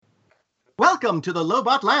Welcome to the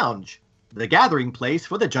Lobot Lounge, the gathering place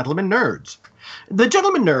for the Gentlemen Nerds. The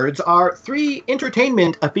Gentlemen Nerds are three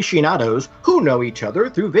entertainment aficionados who know each other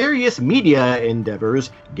through various media endeavors,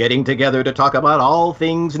 getting together to talk about all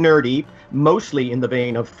things nerdy, mostly in the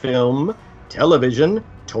vein of film, television,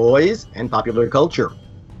 toys, and popular culture.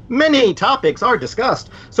 Many topics are discussed,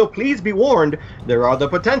 so please be warned, there are the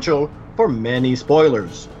potential for many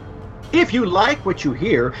spoilers. If you like what you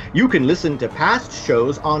hear, you can listen to past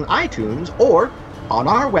shows on iTunes or on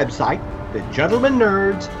our website,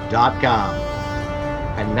 thegentlemannerds.com.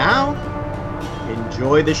 And now,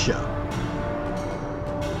 enjoy the show.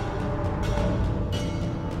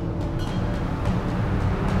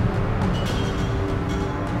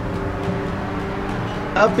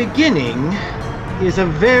 A beginning is a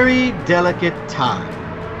very delicate time.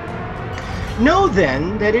 Know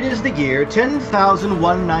then that it is the year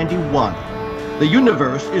 10,191. The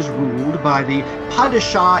universe is ruled by the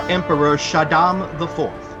Padishah Emperor Shaddam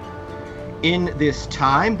IV. In this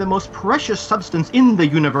time, the most precious substance in the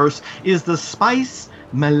universe is the spice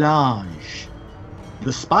melange.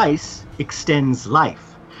 The spice extends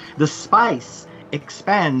life. The spice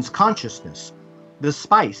expands consciousness. The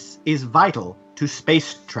spice is vital to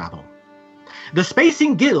space travel. The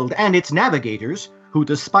Spacing Guild and its navigators, who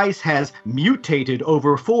the spice has mutated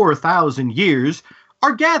over 4,000 years,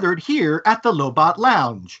 are gathered here at the Lobot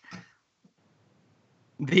Lounge.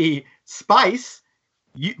 The spice,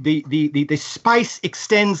 the spice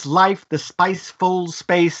extends life, the spice fills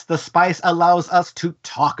space, the spice allows us to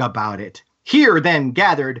talk about it. Here then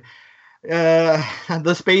gathered,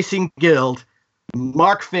 the Spacing Guild,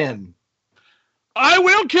 Mark Finn. I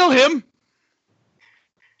will kill him!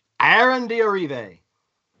 Aaron D'Arive.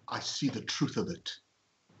 I see the truth of it.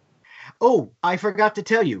 Oh, I forgot to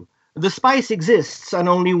tell you. The spice exists on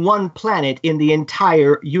only one planet in the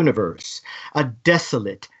entire universe. A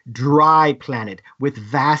desolate, dry planet with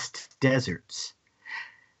vast deserts.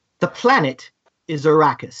 The planet is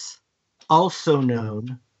Arrakis, also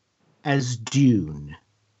known as Dune.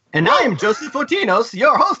 And I am Joseph Fotinos,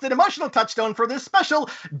 your host and emotional touchstone for this special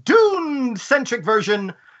Dune-centric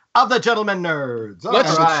version of the Gentlemen Nerds.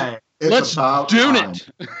 Let's Dune it.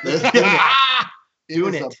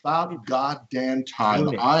 It is about goddamn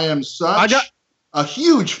time. I am such a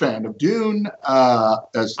huge fan of Dune,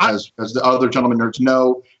 as the other Gentlemen Nerds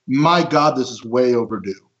know. My God, this is way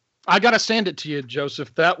overdue. I gotta stand it to you,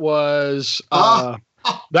 Joseph. That was an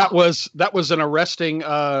arresting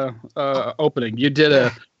opening. You did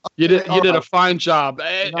a fine job,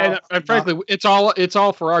 and frankly, it's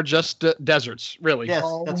all for our just deserts, really. Yes,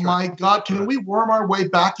 oh that's my right. God! Can we worm our way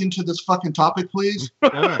back into this fucking topic, please?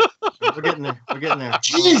 No. We're getting there.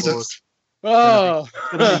 Jesus! Oh,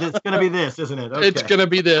 it's gonna be this, isn't it? Okay. It's gonna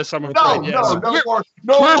be this. I'm afraid. No more.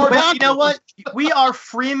 But you know what? We are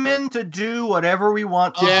free men to do whatever we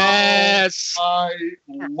want to. Yes. My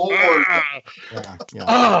Lord.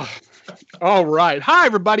 Yeah. All right. Hi,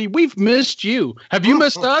 everybody. We've missed you. Have you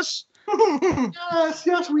missed us?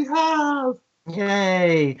 Yes, we have.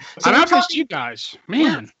 Yay. And I've missed you guys.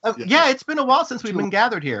 Man. Yeah, it's been a while since we've been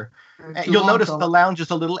gathered here. You'll notice the lounge is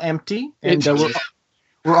a little empty, and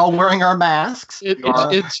we're all wearing our masks.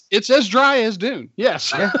 It's as dry as Dune.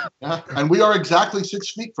 Yes. Yeah. And we are exactly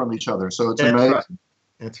 6 feet from each other, so it's amazing. Right.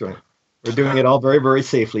 That's right. We're doing it all very, very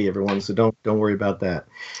safely, everyone. So don't worry about that.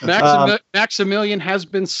 Maximilian has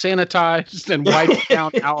been sanitized and wiped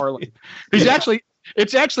down hourly. It's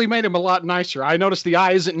actually made him a lot nicer. I noticed the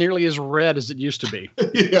eye isn't nearly as red as it used to be.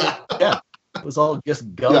 Yeah. It was all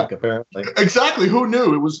just gunk, apparently. Exactly. Who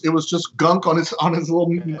knew? It was just gunk on his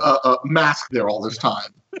little mask there all this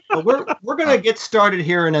time. Well, we're gonna get started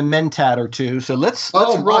here in a mentat or two. So let's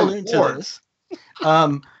roll into this.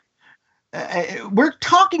 We're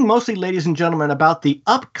talking mostly, ladies and gentlemen, about the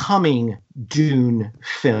upcoming Dune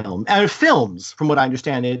film. Films, from what I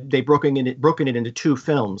understand, they've broken it into two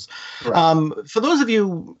films. Right. For those of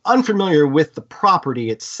you unfamiliar with the property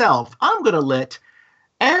itself, I'm going to let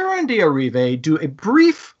Aaron D'Arive do a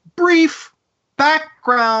brief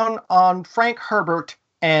background on Frank Herbert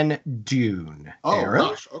and Dune. Oh, Aaron?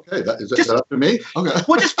 Gosh. Okay. Is that up to me? Okay.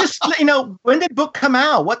 Well, just when did the book come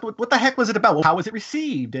out? What the heck was it about? How was it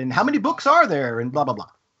received? And how many books are there? And blah, blah, blah.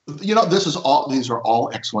 These are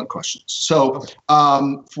all excellent questions. So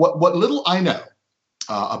what little I know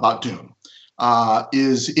about Dune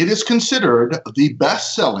is it is considered the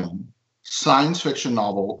best-selling science fiction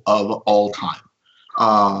novel of all time.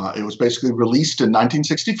 It was basically released in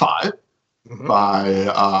 1965. By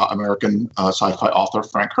American sci-fi author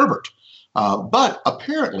Frank Herbert. But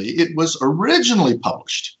apparently it was originally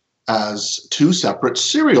published as two separate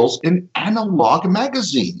serials in Analog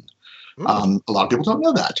magazine. A lot of people don't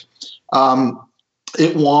know that.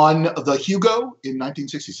 It won the Hugo in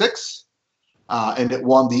 1966, and it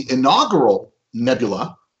won the inaugural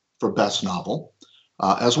Nebula for Best Novel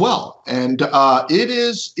as well. And it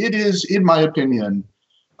is, in my opinion,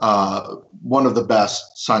 one of the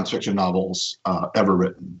best science fiction novels ever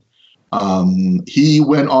written. He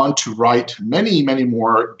went on to write many, many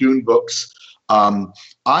more Dune books.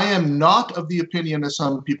 I am not of the opinion, as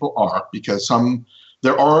some people are, because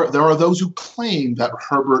there are those who claim that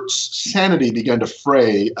Herbert's sanity began to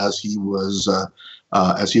fray as he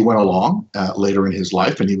went along later in his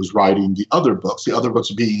life, and he was writing the other books. The other books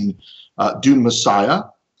being Dune Messiah,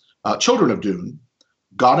 Children of Dune,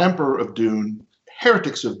 God Emperor of Dune,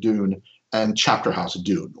 Heretics of Dune, and Chapter House of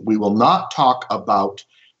Dune. We will not talk about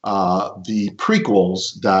the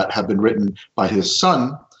prequels that have been written by his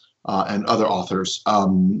son and other authors. I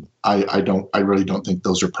really don't think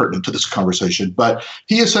those are pertinent to this conversation. But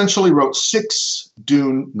he essentially wrote 6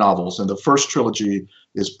 Dune novels, and the first trilogy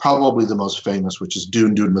is probably the most famous, which is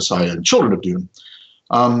Dune, Dune Messiah, and Children of Dune.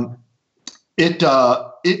 It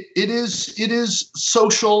is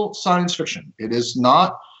social science fiction. It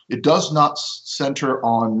does not center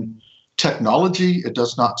on technology. It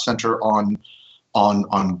does not center on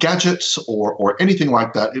gadgets or anything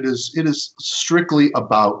like that. It is strictly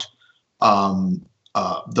about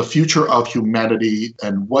the future of humanity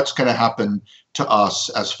and what's going to happen to us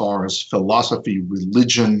as far as philosophy,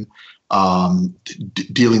 religion,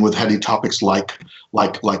 dealing with heady topics like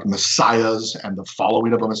messiahs and the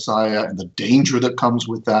following of a messiah and the danger that comes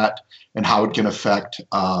with that, and how it can affect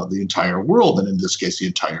the entire world, and in this case, the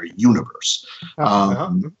entire universe.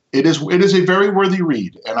 It is a very worthy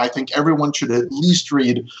read, and I think everyone should at least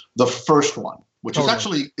read the first one, which is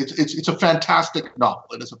actually it's a fantastic novel.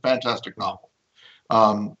 It is a fantastic novel,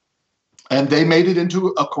 and they made it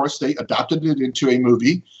into, of course, they adapted it into a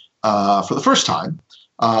movie for the first time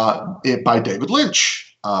by David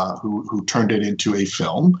Lynch, who turned it into a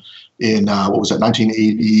film in what was it,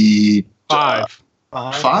 1985?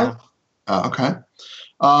 Five. Okay.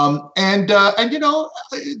 And you know,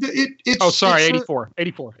 it's 84. There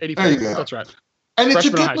you go. That's right. And it's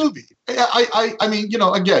a good movie. I mean, you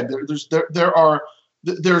know, again, there are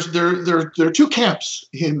 2 camps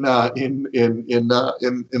in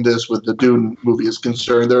this with the Dune movie is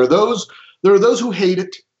concerned. There are those who hate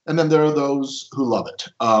it, and then there are those who love it.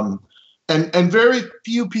 And very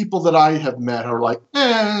few people that I have met are like,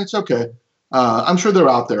 it's okay. I'm sure they're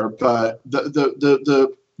out there, but the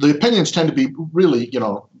opinions tend to be really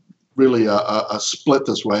a split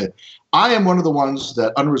this way. I am one of the ones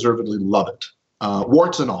that unreservedly love it,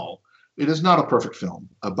 warts and all. It is not a perfect film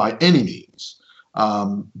by any means.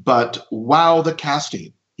 But wow, the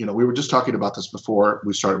casting, you know, we were just talking about this before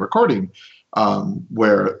we started recording,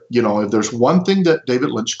 where, you know, if there's one thing that David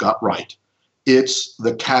Lynch got right, it's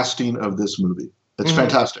the casting of this movie. It's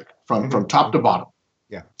fantastic from top to bottom.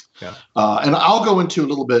 Yeah. And I'll go into a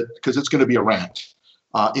little bit, because it's going to be a rant,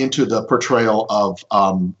 into the portrayal of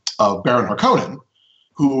Baron Harkonnen,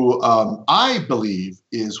 who I believe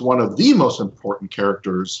is one of the most important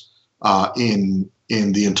characters in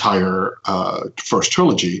the entire first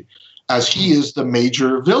trilogy, as he is the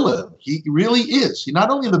major villain. He really is. He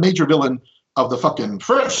not only the major villain of the first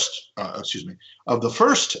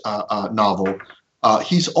novel,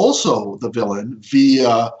 he's also the villain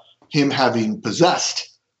via him having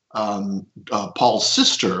possessed Paul's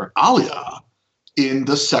sister Alia in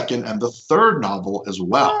the second and the third novel as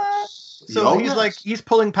well. So he's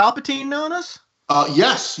pulling Palpatine on us?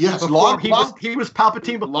 Yes. He was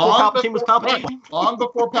Palpatine before Palpatine was Palpatine. Right. Long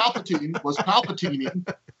before Palpatine was Palpatining,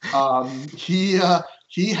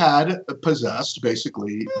 he had possessed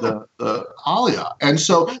basically the Alia, and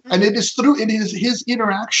it is through his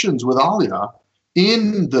interactions with Alia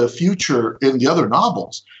in the future in the other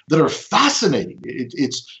novels that are fascinating.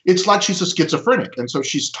 It's like she's a schizophrenic, and so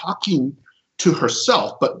she's talking to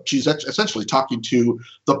herself, but she's essentially talking to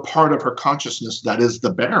the part of her consciousness that is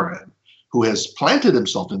the Baron, who has planted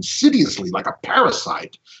himself insidiously like a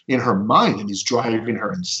parasite in her mind, and he's driving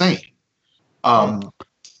her insane.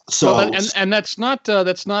 That's not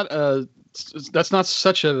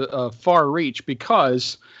such a far reach,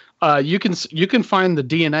 because you can find the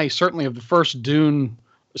DNA certainly of the first Dune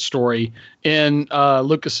story in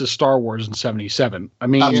Lucas's Star Wars in '77. I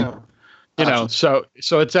mean, so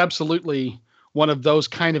it's absolutely one of those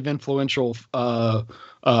kind of influential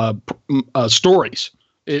stories.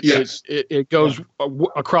 It goes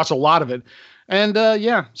across a lot of it. And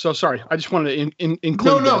so sorry, I just wanted to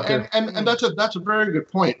include that. And that's a very good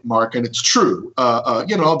point, Mark, and it's true. There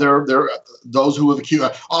are those who have accused,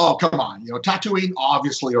 oh, come on, Tatooine,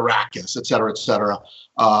 obviously Arrakis, et cetera, et cetera.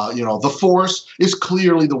 The Force is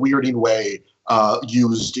clearly the weirding way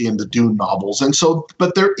used in the Dune novels, and so,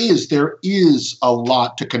 but there is a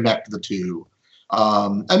lot to connect the two,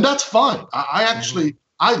 and that's fun.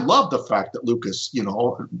 I love the fact that Lucas,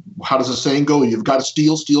 how does the saying go? You've got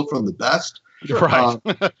to steal from the best. Right.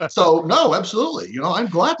 So no, absolutely. I'm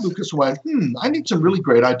glad Lucas went, I need some really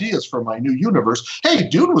great ideas for my new universe. Hey,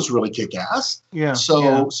 Dune was really kick-ass. Yeah.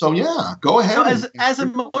 So go ahead. So as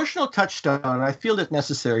an emotional touchstone, I feel it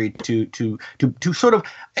necessary to sort of,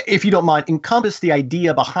 if you don't mind, encompass the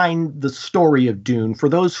idea behind the story of Dune for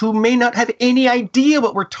those who may not have any idea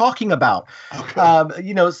what we're talking about. Okay.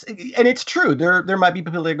 And it's true. There might be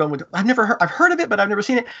people that are going, I've heard of it, but I've never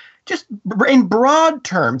seen it. Just in broad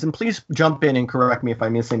terms, and please jump in and correct me if I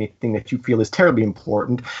miss anything that you feel is terribly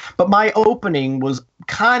important. But my opening was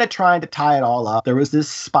kind of trying to tie it all up. There was this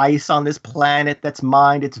spice on this planet that's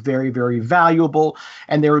mined. It's very, very valuable.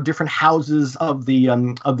 And there are different houses of the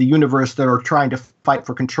universe that are trying to fight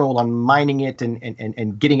for control on mining it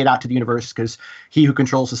and getting it out to the universe, because he who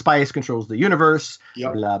controls the spice controls the universe.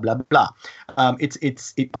 Yep. Blah, blah, blah. It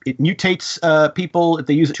mutates people if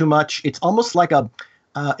they use it too much. It's almost like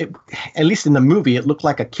at least in the movie, it looked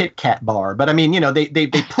like a Kit Kat bar. But I mean, they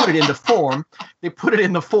put it in the form. They put it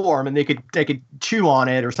in the form, and they could chew on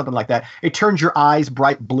it or something like that. It turns your eyes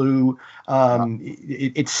bright blue.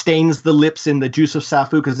 It stains the lips in the juice of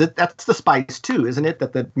safu, because that's the spice too, isn't it?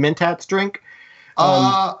 That the mentats drink.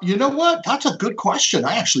 You know what? That's a good question.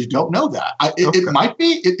 I actually don't know that. It might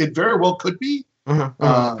be. It very well could be.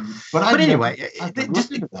 Mm-hmm. But anyway,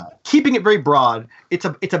 just keeping it very broad, it's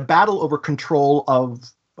a battle over control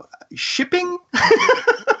of shipping.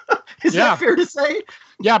 Is that fair to say?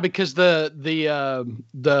 Yeah, because they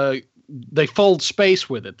fold space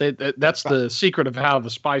with it. That's the secret of how the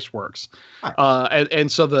spice works. Right.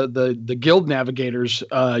 And so the guild navigators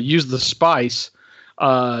use the spice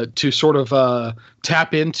to sort of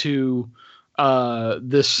tap into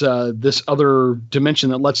this other dimension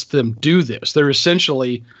that lets them do this. They're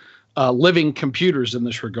essentially living computers in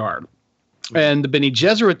this regard. And the Bene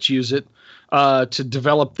Gesserits use it to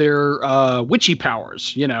develop their witchy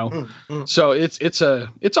powers, So it's a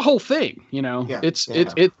whole thing,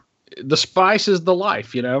 the spice is the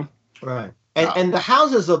life, Right. And the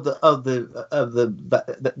houses of the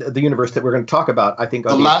universe that we're going to talk about, I think,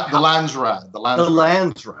 are the Landsraad. The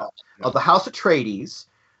Landsraad of the House Atreides,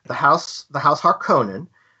 the House Harkonnen,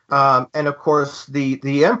 and of course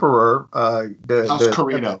the Emperor, House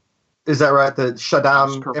Carino. Is that right? The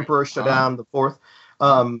Shaddam, Emperor Shaddam the Fourth.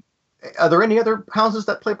 Are there any other houses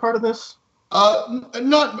that play part in this?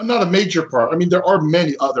 Not a major part. I mean, there are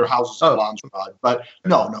many other houses of Landsraad, but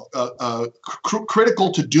no.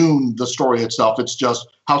 Critical to Dune, the story itself, it's just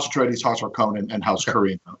House Atreides, House Harkonnen, and House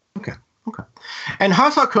Carino. Okay. And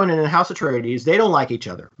House Harkonnen and House Atreides, they don't like each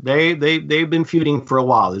other. They've been feuding for a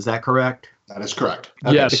while. Is that correct? That is correct.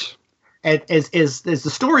 Okay. Yes. And as the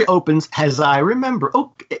story opens, as I remember,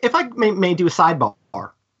 if I may do a sidebar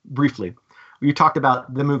briefly. You talked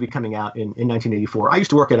about the movie coming out in 1984. I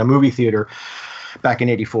used to work at a movie theater back in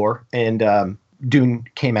 84, and Dune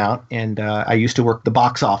came out, and I used to work the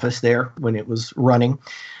box office there when it was running.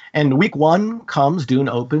 And week one comes, Dune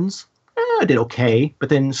opens. I did okay, but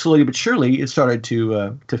then slowly but surely it started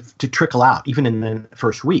to trickle out, even in the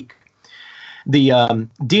first week. The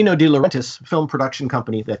Dino De Laurentiis film production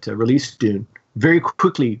company that released Dune very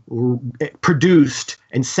quickly produced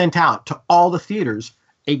and sent out to all the theaters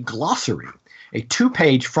a glossary, a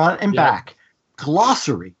 2-page front and back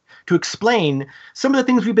glossary to explain some of the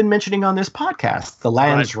things we've been mentioning on this podcast, the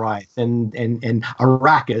Landsraad and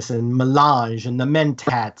Arrakis and Melange and the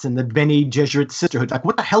Mentats and the Bene Gesserit Sisterhood. Like,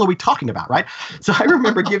 what the hell are we talking about, right? So I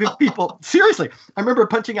remember giving people, seriously, I remember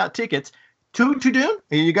punching out tickets to Dune.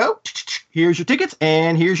 Here you go. Here's your tickets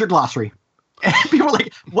and here's your glossary. And people were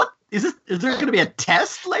like, what? Is there going to be a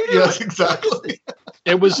test later? Yes, exactly.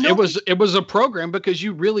 It was a program because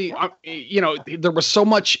you really, there was so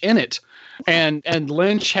much in it, and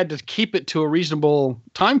Lynch had to keep it to a reasonable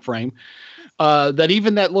time frame. That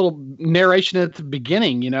even that little narration at the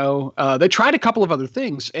beginning, they tried a couple of other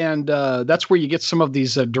things, and that's where you get some of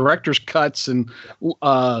these director's cuts and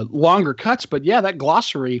longer cuts. But yeah, that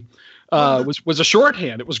glossary was a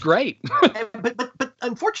shorthand. It was great. but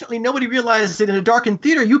unfortunately, nobody realized that in a darkened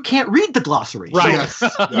theater, you can't read the glossary. Right. So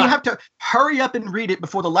you have to hurry up and read it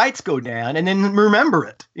before the lights go down and then remember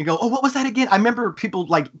it. You go, oh, what was that again? I remember people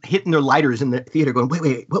like hitting their lighters in the theater going,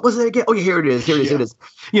 wait, what was that again? Oh, yeah, here it is. Here it is.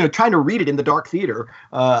 You know, trying to read it in the dark theater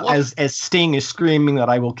as Sting is screaming that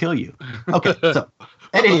I will kill you. Okay, so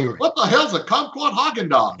at any rate. What the hell's a kumquat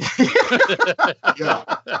Haagen-Dazs?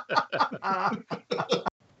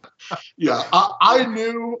 Yeah, I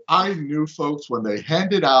knew folks when they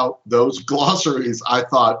handed out those glossaries. I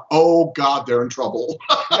thought, oh God, they're in trouble.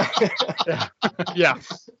 Yeah.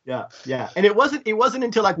 And it wasn't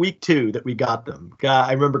until like week 2 that we got them.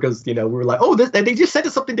 I remember because we were like, oh, and they just sent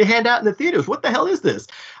us something to hand out in the theaters. What the hell is this?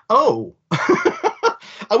 Oh,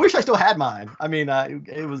 I wish I still had mine. I mean,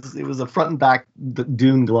 it was a front and back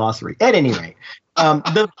Dune glossary. At any rate,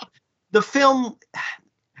 the film.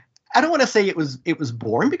 I don't want to say it was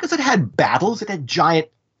boring because it had battles. It had giant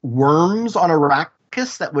worms on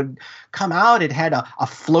Arrakis that would come out. It had a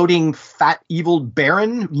floating fat evil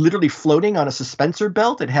baron literally floating on a suspensor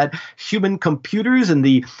belt. It had human computers and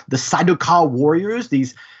the Sidokar warriors,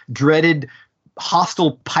 these dreaded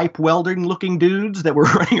hostile pipe welding looking dudes that were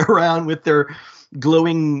running around with their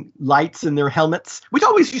glowing lights in their helmets, which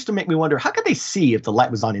always used to make me wonder, how could they see if the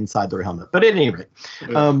light was on inside their helmet? But at any rate,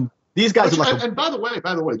 these guys are like. And by the way,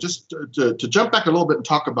 just to jump back a little bit and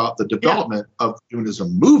talk about the development of Dune as a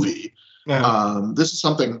movie. This is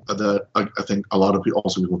something that I think a lot of people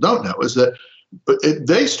don't know is that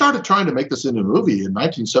they started trying to make this into a movie in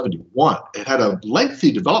 1971. It had a lengthy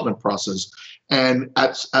development process, and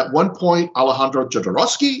at one point Alejandro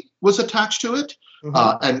Jodorowsky was attached to it,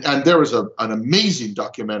 and there was an amazing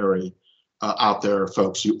documentary out there,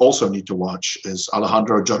 folks. You also need to watch is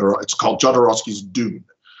Alejandro Jodorowsky. It's called Jodorowsky's Dune.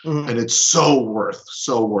 And it's so worth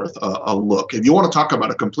a look. If you want to talk about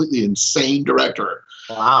a completely insane director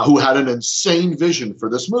who had an insane vision for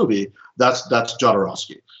this movie, that's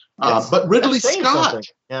Jodorowsky. But Ridley Scott,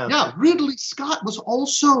 Ridley Scott was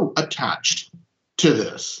also attached to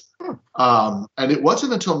this. And it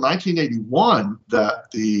wasn't until 1981 that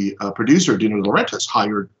the producer Dino De Laurentiis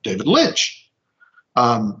hired David Lynch.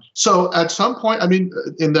 So at some point, I mean,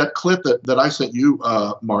 in that clip that I sent you,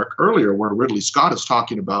 Mark, earlier, where Ridley Scott is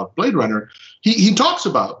talking about Blade Runner, he talks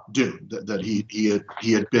about Dune, that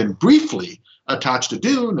he had been briefly attached to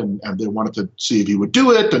Dune, and they wanted to see if he would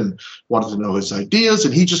do it and wanted to know his ideas.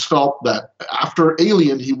 And he just felt that after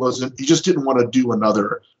Alien, he just didn't want to do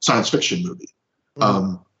another science fiction movie.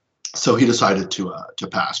 So he decided to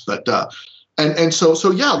pass. But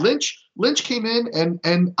Lynch came in,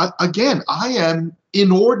 and again, I am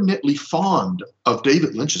inordinately fond of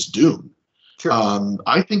David Lynch's Dune. Sure.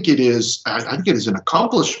 I think it is an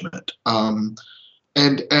accomplishment. And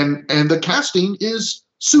the casting is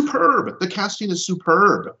superb. The casting is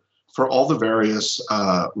superb for all the various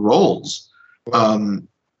roles. But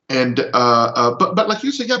like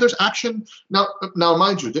you said, there's action. Now,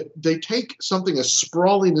 mind you, they take something as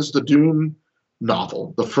sprawling as the Dune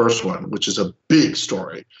novel, the first one, which is a big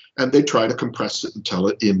story, and they try to compress it and tell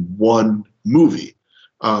it in one movie.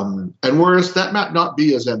 And whereas that might not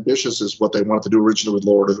be as ambitious as what they wanted to do originally with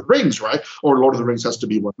Lord of the Rings, right? Or Lord of the Rings has to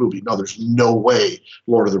be one movie. No, there's no way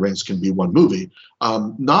Lord of the Rings can be one movie.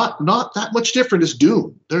 Not that much different is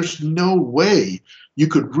Dune. There's no way you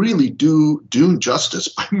could really do Dune justice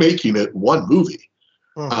by making it one movie.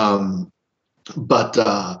 But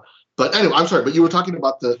anyway, I'm sorry, but you were talking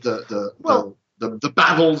about the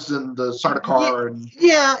battles and the Sardaukar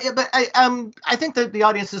but I think that the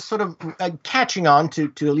audience is sort of catching on to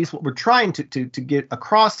at least what we're trying to get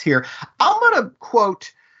across here. I'm going to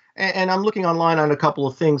quote, and I'm looking online on a couple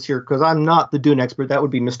of things here because I'm not the Dune expert. That would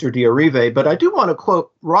be Mr. D'Arrive, but I do want to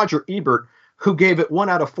quote Roger Ebert, who gave it 1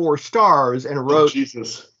 out of 4 stars and wrote,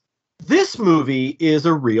 "This movie is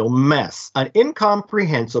a real mess, an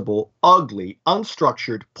incomprehensible, ugly,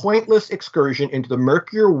 unstructured, pointless excursion into the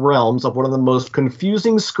murkier realms of one of the most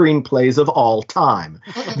confusing screenplays of all time.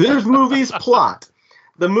 The movie's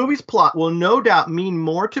plot will no doubt mean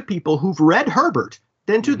more to people who've read Herbert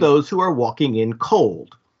than to those who are walking in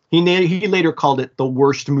cold." He later called it the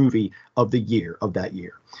worst movie of that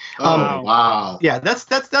year. Wow. Yeah, that's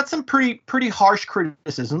some pretty harsh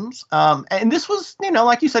criticisms. And this was,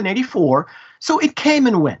 like you said, in '84. So it came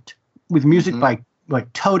and went with music by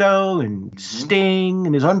like Toto and Sting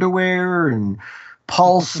and his underwear and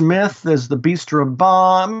Paul Smith as the Beast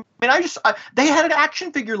Bomb. I mean, they had an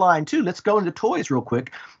action figure line too. Let's go into toys real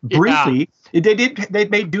quick. Briefly, they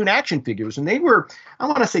made Dune action figures, and they were, I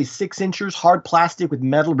want to say, 6 inches, hard plastic with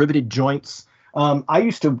metal riveted joints. I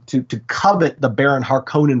used to covet the Baron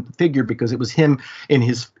Harkonnen figure because it was him in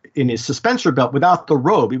his in his suspensor belt without the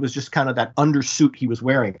robe. It was just kind of that undersuit he was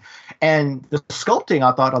wearing. And the sculpting,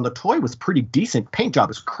 I thought, on the toy was pretty decent. Paint job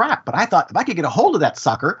is crap, but I thought if I could get a hold of that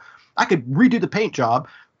sucker, I could redo the paint job,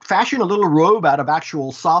 fashion a little robe out of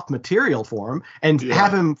actual soft material for him, and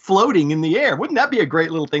have him floating in the air. Wouldn't that be a great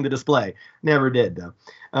little thing to display? Never did, though.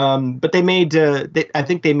 But they made, I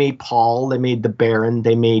think they made Paul, they made the Baron,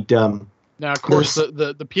 they made... now, of course,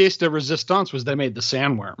 the pièce de résistance was they made the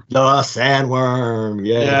Sandworm. The Sandworm,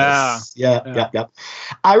 yes. Yeah.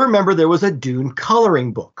 I remember there was a Dune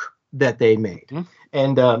coloring book that they made. Mm-hmm.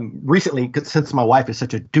 And recently, since my wife is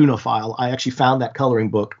such a Dunophile, I actually found that coloring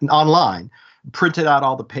book online, printed out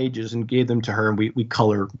all the pages and gave them to her, and we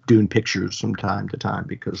color Dune pictures from time to time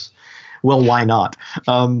because, well, why not?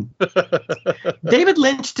 David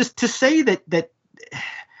Lynch, to say that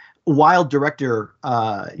wild director,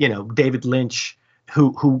 David Lynch,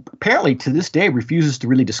 who apparently to this day refuses to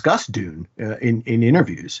really discuss Dune in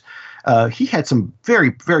interviews. He had some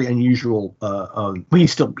very, very unusual.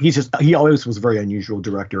 He always was a very unusual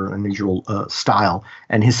director, unusual style,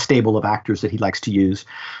 and his stable of actors that he likes to use.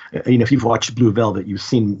 If you've watched Blue Velvet, you've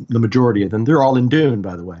seen the majority of them. They're all in Dune,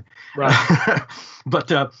 by the way. Right. But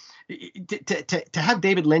to have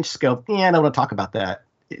David Lynch go, I don't want to talk about that.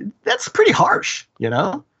 That's pretty harsh,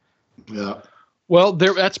 Yeah. Well,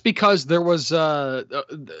 that's because there was a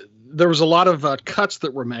lot of cuts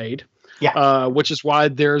that were made. Yeah. Which is why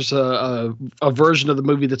there's a version of the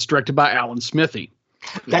movie that's directed by Alan Smithy.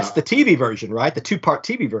 That's the TV version, right? The 2-part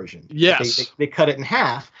TV version. Yes. They cut it in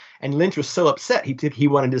half, and Lynch was so upset he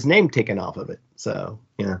wanted his name taken off of it. So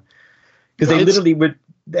because they literally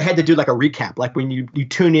had to do like a recap, like when you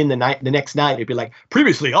tune in the next night, it'd be like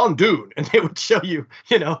previously on Dune, and they would show you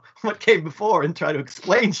what came before and try to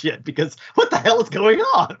explain shit because what the hell is going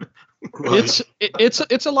on? Right.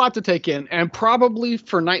 It's a lot to take in, and probably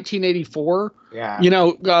for 1984. Yeah.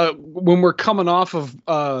 When we're coming off of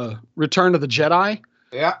Return of the Jedi.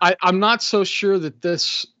 Yeah. I'm not so sure that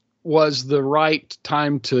this was the right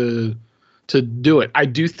time to do it. I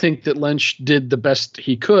do think that Lynch did the best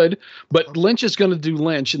he could, but Lynch is going to do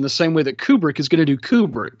Lynch in the same way that Kubrick is going to do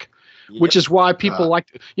Kubrick, which is why people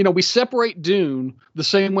we separate Dune the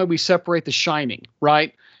same way we separate The Shining,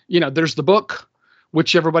 right? There's the book,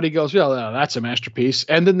 which everybody goes, that's a masterpiece.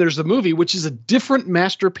 And then there's the movie, which is a different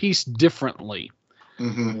masterpiece differently.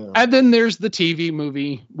 Mm-hmm. Yeah. And then there's the TV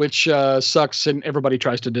movie, which sucks and everybody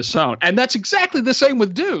tries to disown. And that's exactly the same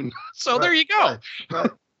with Dune. So there you go.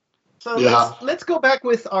 Right. So let's go back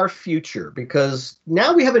with our future, because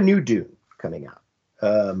now we have a new Dune coming out.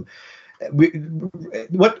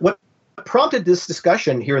 What prompted this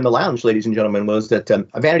discussion here in the lounge, ladies and gentlemen, was that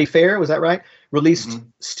Vanity Fair, was that right, released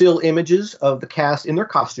still images of the cast in their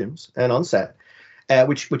costumes and on set,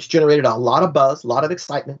 which generated a lot of buzz, a lot of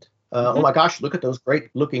excitement. Oh my gosh, look at those great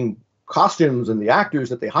looking costumes, and the actors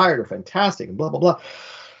that they hired are fantastic, and blah, blah, blah.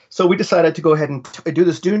 So we decided to go ahead and do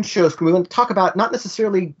this Dune show. We want to talk about not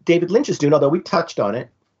necessarily David Lynch's Dune, although we touched on it,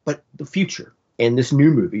 but the future and this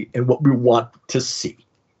new movie and what we want to see.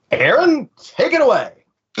 Aaron, take it away.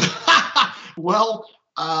 Well,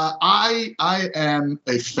 I am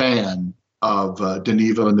a fan of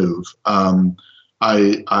Denis Villeneuve.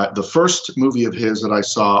 The first movie of his that I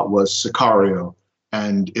saw was Sicario,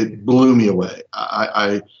 and it blew me away.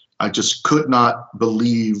 I just could not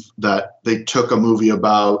believe that they took a movie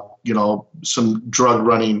about, some drug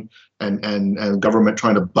running and government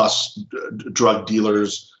trying to bust drug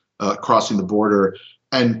dealers crossing the border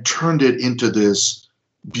and turned it into this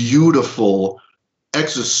beautiful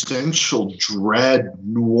existential dread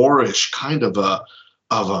noirish kind of a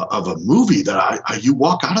movie that you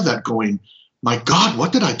walk out of that going, my God,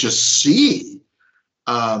 what did I just see?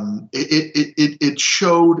 It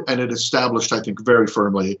showed and it established, I think, very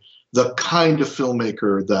firmly the kind of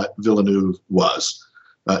filmmaker that Villeneuve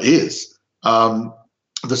is.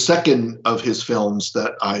 The second of his films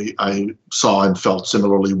that I saw and felt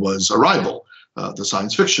similarly was Arrival, the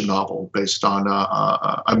science fiction novel based on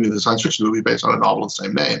the science fiction movie based on a novel of the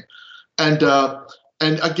same name, and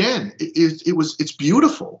again, it's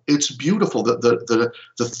beautiful. It's beautiful. The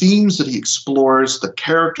themes that he explores, the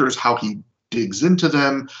characters, how he digs into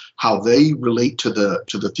them, how they relate to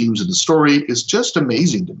the themes of the story is just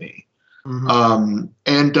amazing to me. Mm-hmm.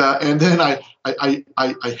 And then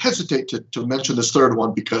I hesitate to mention this third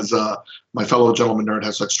one because my fellow gentleman nerd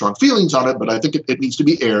has such strong feelings on it, but I think it needs to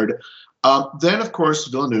be aired. Then, of course,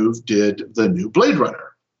 Villeneuve did the new Blade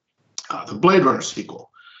Runner, the Blade Runner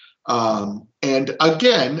sequel. And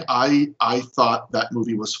again, I thought that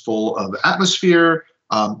movie was full of atmosphere.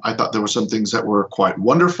 I thought there were some things that were quite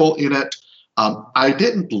wonderful in it. I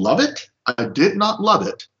didn't love it. I did not love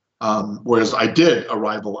it. whereas I did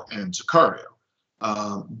Arrival and Sicario.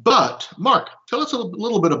 But Mark, tell us a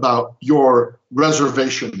little bit about your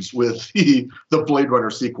reservations with the Blade Runner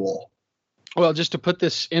sequel. Well, just to put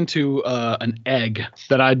this into an egg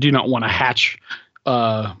that I do not want to hatch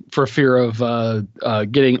for fear of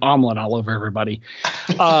getting omelet all over everybody.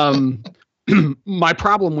 My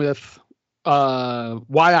problem with why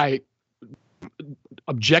I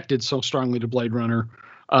objected so strongly to Blade Runner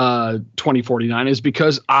 2049 is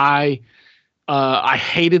because I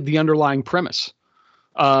hated the underlying premise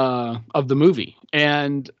of the movie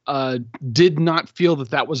and did not feel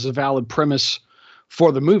that was a valid premise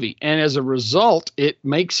for the movie. And as a result, it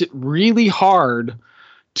makes it really hard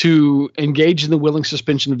to engage in the willing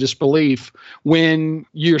suspension of disbelief when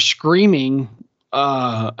you're screaming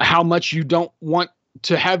how much you don't want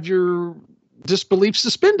to have your disbelief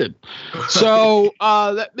suspended. So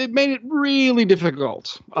it made it really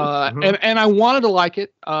difficult. And I wanted to like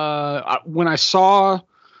it. When I saw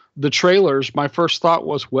the trailers, my first thought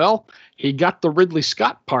was, well, he got the Ridley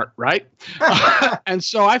Scott part right. And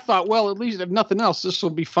so I thought, well, at least if nothing else, this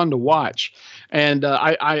will be fun to watch. And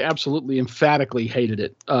I absolutely emphatically hated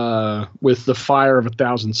it with the fire of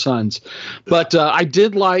 1,000 suns. But I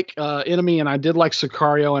did like Enemy, and I did like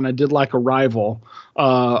Sicario, and I did like Arrival.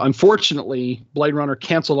 Unfortunately, Blade Runner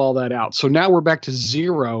canceled all that out. So now we're back to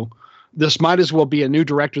zero. This might as well be a new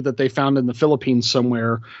director that they found in the Philippines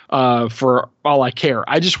somewhere for all I care.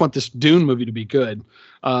 I just want this Dune movie to be good.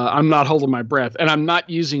 I'm not holding my breath. And I'm not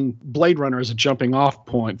using Blade Runner as a jumping off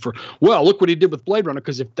point for, well, look what he did with Blade Runner.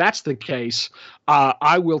 Because if that's the case,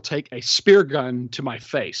 I will take a spear gun to my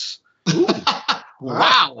face.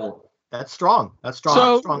 Wow. That's strong. That's strong.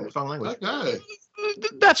 So, strong language. Okay.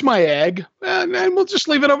 That's my egg. And we'll just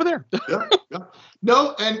leave it over there. Yeah.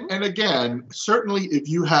 No, and again, certainly if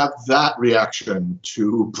you have that reaction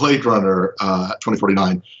to Blade Runner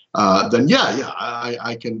 2049, then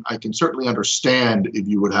I can certainly understand if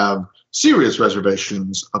you would have serious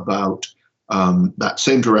reservations about that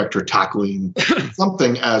same director tackling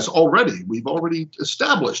something as we've already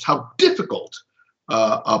established how difficult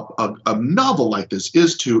a novel like this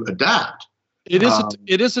is to adapt. It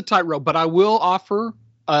is a tightrope, but I will offer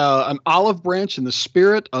an olive branch in the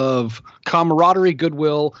spirit of camaraderie,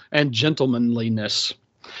 goodwill, and gentlemanliness.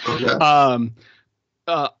 Okay.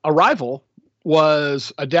 Arrival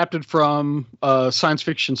was adapted from a science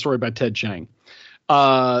fiction story by Ted Chiang.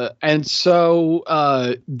 And so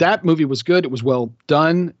that movie was good. It was well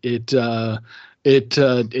done. It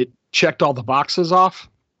checked all the boxes off.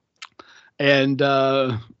 And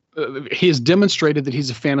he has demonstrated that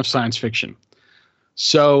he's a fan of science fiction.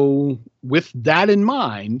 So with that in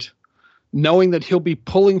mind, knowing that he'll be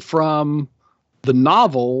pulling from the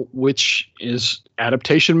novel, which is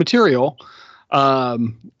adaptation material,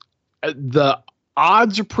 the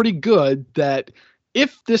odds are pretty good that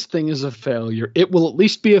if this thing is a failure, it will at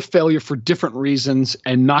least be a failure for different reasons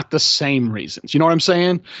and not the same reasons. You know what I'm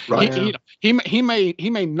saying? Right. He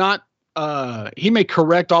may not he may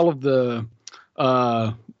correct all of the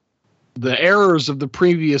errors of the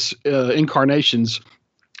previous incarnations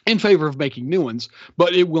in favor of making new ones,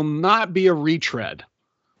 but it will not be a retread.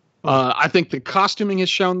 I think the costuming has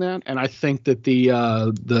shown that, and I think that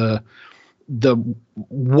the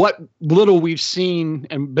what little we've seen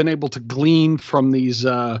and been able to glean from these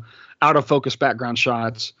out of focus background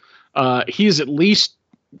shots, he is at least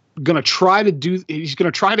going to try to do. He's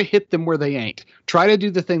going to try to hit them where they ain't. Try to do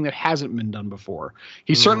the thing that hasn't been done before.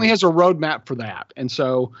 He certainly has a roadmap for that, and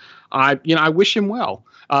so I wish him well.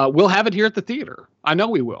 We'll have it here at the theater. I know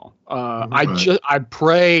we will. I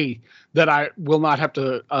pray that I will not have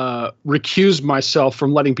to recuse myself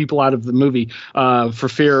from letting people out of the movie for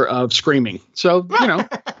fear of screaming. So,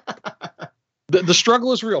 the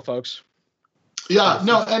struggle is real, folks. Yeah,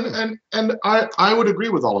 no, and I would agree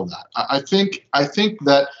with all of that. I think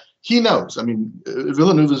that he knows. I mean,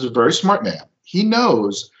 Villeneuve is a very smart man. He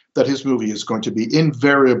knows that his movie is going to be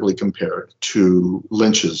invariably compared to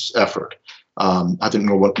Lynch's effort. I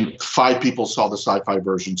think 5 people saw the sci-fi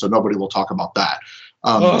version, so nobody will talk about that.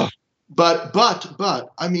 But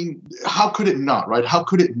I mean, how could it not, right? How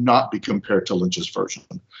could it not be compared to Lynch's version?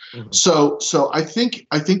 Mm-hmm. So I think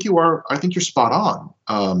you're spot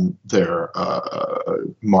on there,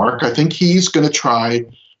 Mark. I think he's going to try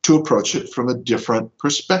to approach it from a different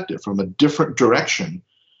perspective, from a different direction.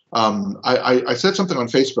 I said something on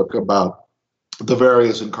Facebook about the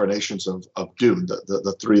various incarnations of Dune,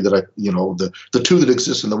 the 3 that the 2 that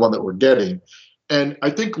exist and the one that we're getting. And I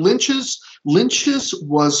think Lynch's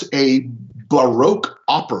was a Baroque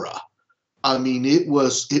opera I mean, it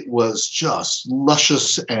was just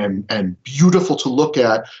luscious and beautiful to look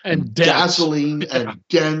at, and dazzling yeah. and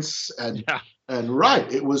dense and Yeah. and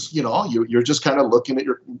right. It was, you're just kind of looking at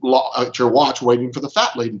your watch, waiting for the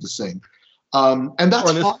fat lady to sing, and that's or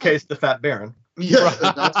in this fine. case, the Fat Baron. Yes,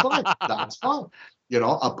 that's fine. That's fine.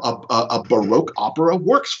 A Baroque opera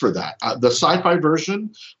works for that. The sci-fi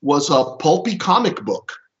version was a pulpy comic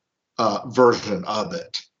book version of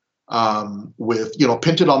it. With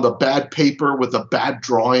printed on the bad paper with the bad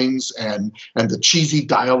drawings and the cheesy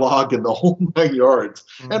dialogue and the whole 9 yards.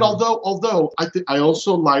 Mm-hmm. And although I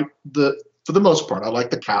also like for the most part, I like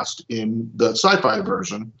the cast in the sci-fi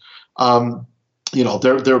version.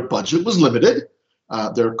 Their budget was limited.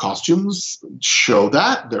 Their costumes show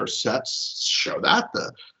that. Their sets show that.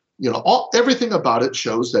 Everything about it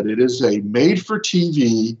shows that it is a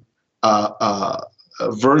made-for-TV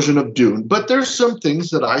version of Dune, but there's some things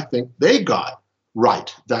that I think they got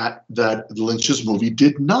right that Lynch's movie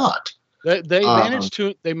did not. They managed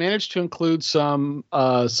to include some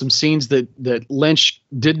scenes that Lynch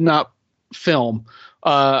did not film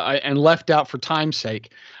and left out for time's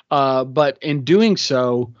sake. But in doing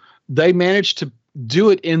so, they managed to do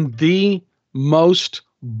it in the most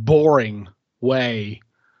boring way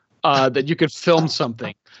that you could film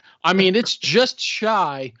something. I mean, it's just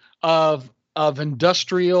shy of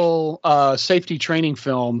industrial safety training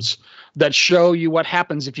films that show you what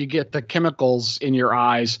happens if you get the chemicals in your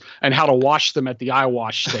eyes and how to wash them at the eye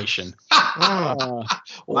wash station.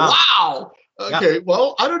 Wow. Okay. Yeah.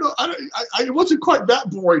 Well, I don't know. It wasn't quite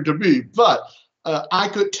that boring to me, but I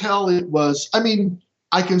could tell it was. I mean,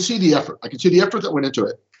 I can see the effort. I can see the effort that went into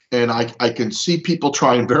it, and I can see people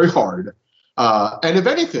trying very hard. And if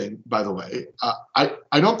anything, by the way,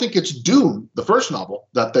 I don't think it's Dune, the first novel,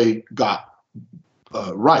 that they got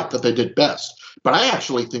right, that they did best. But I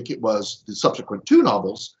actually think it was the subsequent 2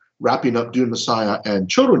 novels, wrapping up Dune Messiah and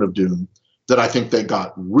Children of Dune, that I think they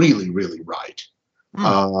got really, really right.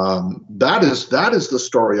 That is the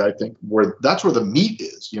story, I think, that's where the meat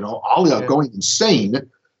is. Alia going insane,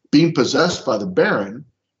 being possessed by the Baron,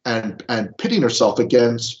 and pitting herself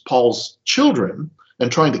against Paul's children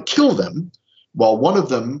and trying to kill them, while one of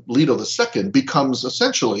them, Leto II, becomes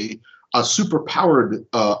essentially a superpowered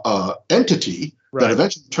entity that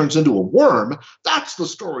eventually turns into a worm. That's the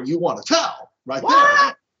story you want to tell, right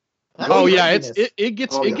there. Oh yeah, it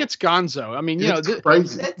gets gonzo. I mean,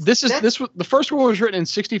 this was the first one was written in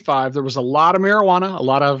 '65. There was a lot of marijuana, a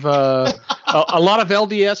lot of a lot of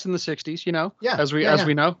LDS in the '60s. As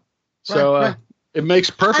we know. So it makes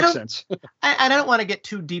perfect sense. I don't want to get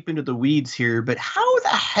too deep into the weeds here, but how the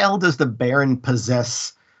hell does the Baron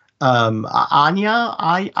possess Anya?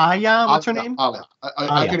 What's her name? Alia.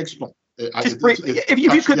 I can explain. Just briefly, if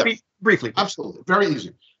you could be briefly. Absolutely, very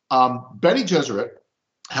easy. Bene Gesserit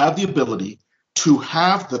have the ability to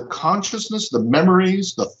have the consciousness, the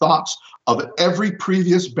memories, the thoughts of every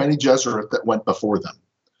previous Bene Gesserit that went before them.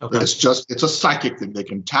 Okay. It's a psychic thing. They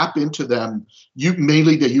can tap into them.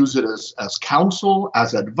 Mainly they use it as counsel,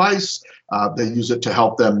 as advice. They use it to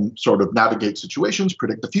help them sort of navigate situations,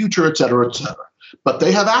 predict the future, et cetera, et cetera. But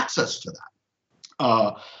they have access to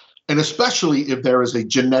that. And especially if there is a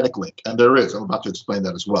genetic link, and there is. I'm about to explain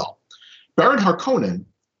that as well. Baron Harkonnen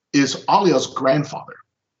is Alia's grandfather.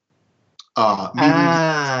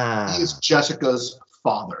 He is Jessica's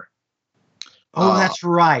father. Oh, that's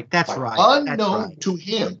right. That's right. Unknown to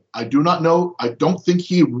him. I do not know. I don't think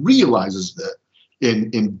he realizes that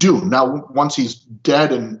in Dune. Now, once he's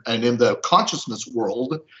dead and in the consciousness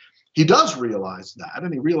world, he does realize that,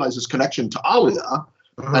 and he realizes connection to Alia,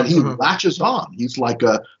 and he latches on. He's like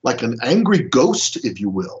an angry ghost, if you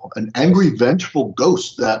will, an angry, vengeful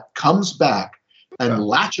ghost that comes back and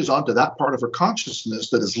latches onto that part of her consciousness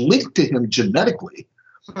that is linked to him genetically.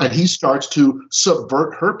 And he starts to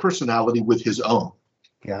subvert her personality with his own.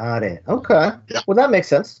 Got it. Okay. Yeah. Well, that makes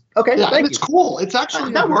sense. Okay. Yeah, and it's cool. It's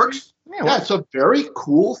actually that works. Yeah, it's a very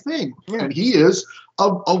cool thing. Yeah. And he is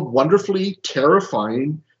a wonderfully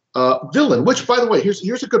terrifying villain. Which, by the way,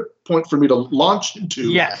 here's a good point for me to launch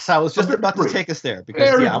into. Yes, I was just about to take us there because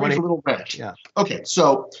I want a little ranch. Yeah. Okay.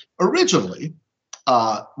 So originally,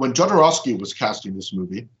 when Jodorowsky was casting this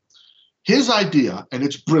movie, his idea, and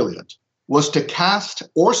it's brilliant, was to cast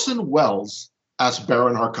Orson Welles as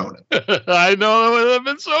Baron Harkonnen. I know, that would have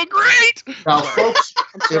been so great. Now, folks,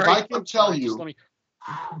 if I can tell you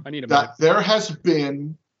that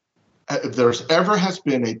if there's ever has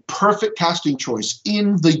been a perfect casting choice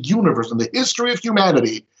in the universe, in the history of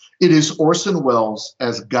humanity, it is Orson Welles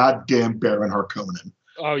as goddamn Baron Harkonnen.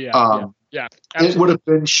 Oh, yeah. Yeah, it would have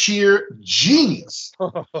been sheer genius.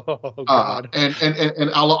 Oh, God. And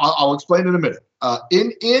I'll explain in a minute.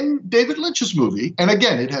 In David Lynch's movie, and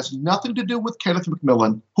again, it has nothing to do with Kenneth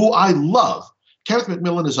McMillan, who I love. Kenneth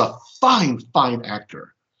McMillan is a fine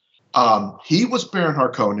actor. He was Baron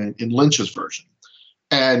Harkonnen in Lynch's version,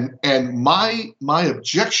 and my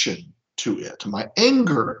objection to it, my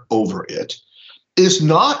anger over it, is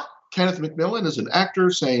not Kenneth McMillan as an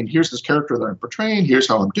actor saying, "Here's this character that I'm portraying. Here's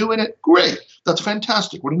how I'm doing it." Great, that's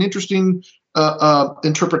fantastic. What an interesting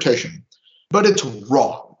interpretation. But it's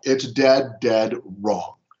wrong. It's dead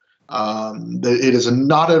wrong. It is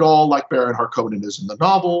not at all like Baron Harkonnen is in the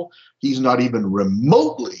novel. He's not even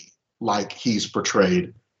remotely like he's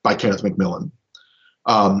portrayed by Kenneth McMillan.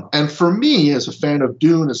 And for me, as a fan of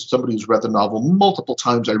Dune, as somebody who's read the novel multiple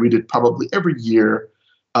times, I read it probably every year.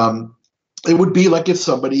 It would be like if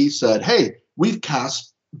somebody said, "Hey, we've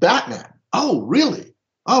cast Batman." "Oh, really?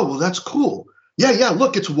 Oh, well, that's cool. Yeah,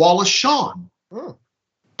 look, it's Wallace Shawn."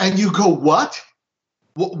 And you go, "What?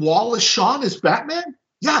 Wallace Shawn is Batman?"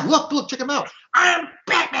 "Yeah, look, check him out. I am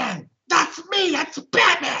Batman. That's me. That's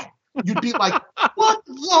Batman." You'd be like, "What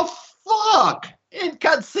the fuck?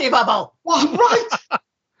 Inconceivable." Well, right.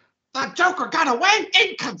 The Joker got away?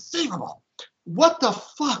 Inconceivable. What the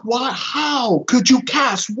fuck? Why? How could you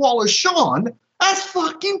cast Wallace Shawn as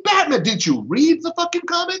fucking Batman? Did you read the fucking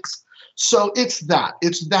comics? So it's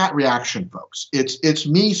that reaction, folks. It's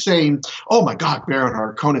me saying, "Oh my God, Baron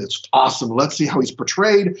Harkonnen, it's awesome. Let's see how he's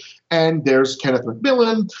portrayed." And there's Kenneth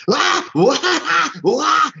McMillan.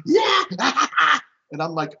 Yeah. And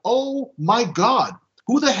I'm like, "Oh my God,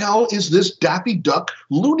 who the hell is this Daffy Duck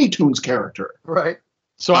Looney Tunes character?" Right.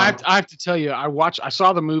 So I have to tell you, I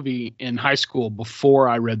saw the movie in high school before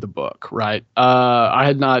I read the book. Right. I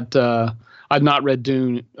had not read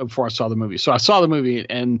Dune before I saw the movie. So I saw the movie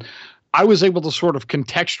and I was able to sort of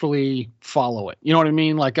contextually follow it. You know what I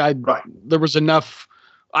mean? Like there was enough.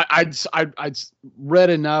 I'd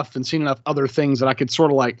read enough and seen enough other things that I could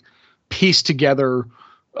sort of like piece together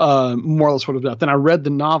more or less what it was. Then I read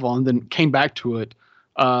the novel and then came back to it.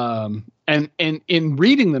 And in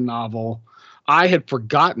reading the novel, I had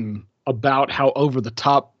forgotten about how over the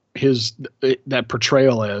top that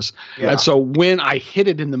portrayal is. Yeah. And so when I hit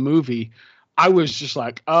it in the movie, I was just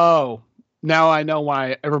like, "Oh, now I know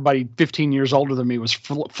why everybody 15 years older than me was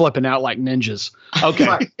flipping out like ninjas."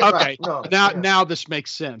 Okay. Okay. No, now this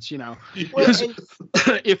makes sense, you know. Because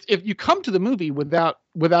if you come to the movie without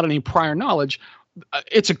any prior knowledge,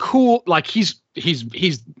 it's a cool, like he's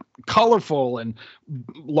colorful and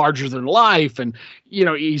larger than life, and you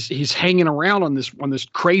know he's hanging around on this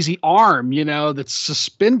crazy arm, you know, that's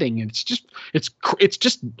suspending, and it's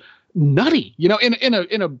just nutty, you know.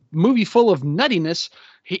 In a movie full of nuttiness,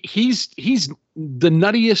 he's the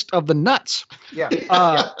nuttiest of the nuts. Yeah.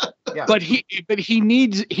 Yeah. But he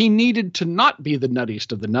needed to not be the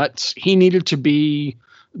nuttiest of the nuts. He needed to be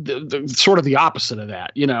the sort of the opposite of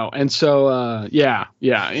that, you know. And so yeah.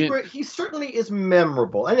 He certainly is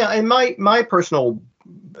memorable. And my personal,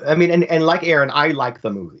 I mean, and like Aaron, I like the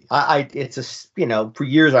movie. It's a, you know, for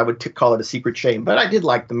years I would call it a secret shame, but I did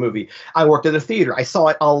like the movie. I worked at a theater. I saw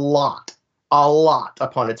it a lot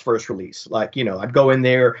upon its first release. Like, you know, I'd go in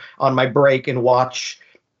there on my break and watch,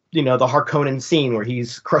 you know, the Harkonnen scene where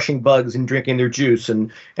he's crushing bugs and drinking their juice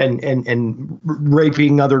and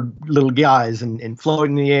raping other little guys and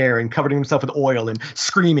floating in the air and covering himself with oil and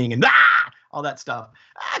screaming and all that stuff.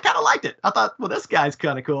 I kind of liked it. I thought, well, this guy's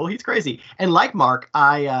kind of cool. He's crazy. And like Mark,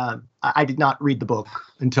 I did not read the book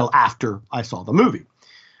until after I saw the movie.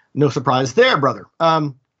 No surprise there, brother.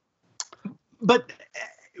 But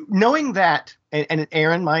knowing that, and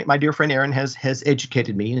Aaron, my dear friend Aaron, has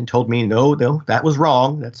educated me and told me, no, that was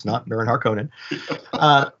wrong. That's not Baron Harkonnen.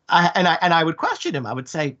 I would question him. I would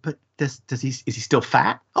say, but is he still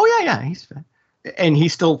fat? Oh yeah, he's fat, and he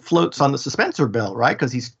still floats on the suspensor belt, right?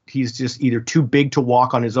 Because he's just either too big to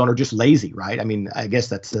walk on his own or just lazy, right? I mean, I guess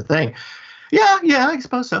that's the thing. Yeah, I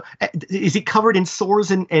suppose so. Is he covered in sores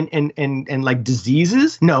and like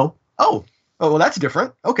diseases? No. Oh, well, that's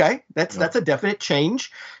different. Okay, that's a definite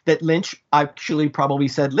change that Lynch actually probably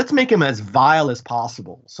said, let's make him as vile as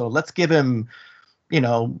possible. So let's give him, you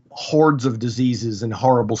know, hordes of diseases and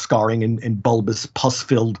horrible scarring and bulbous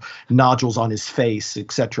pus-filled nodules on his face,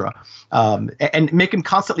 etc. And make him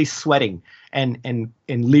constantly sweating and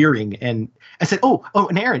leering. And I said, oh,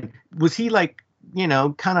 and Aaron, was he like, you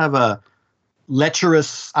know, kind of a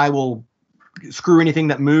lecherous, I will screw anything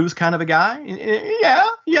that moves kind of a guy?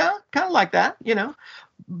 Yeah, kind of like that, you know.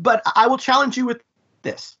 But I will challenge you with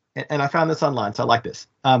this, and I found this online, so I like this.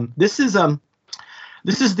 This is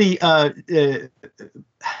This is the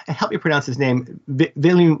help me pronounce his name.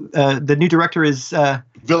 Villeneuve. The new director is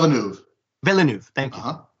Villeneuve. Villeneuve. Thank you.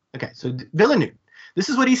 Okay, so Villeneuve. This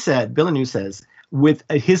is what he said. Villeneuve says with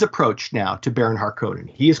his approach now to Baron Harkonnen.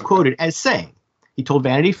 He is quoted as saying, he told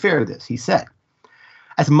Vanity Fair this. He said,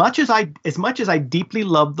 as much as I deeply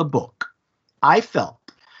loved the book, I felt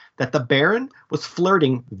that the Baron was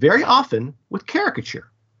flirting very often with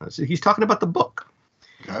caricature. So he's talking about the book.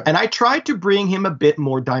 Okay. And I tried to bring him a bit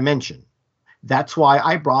more dimension. That's why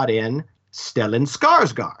I brought in Stellan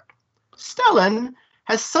Skarsgård. Stellan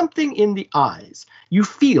has something in the eyes. You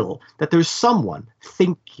feel that there's someone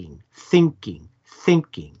thinking,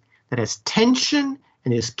 that has tension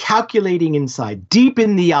and is calculating inside, deep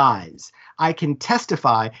in the eyes. I can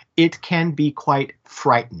testify it can be quite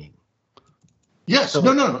frightening. Yes,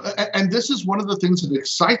 no. And this is one of the things that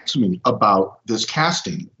excites me about this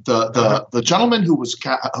casting. The gentleman who was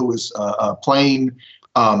playing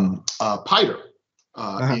Piter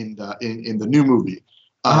in the new movie,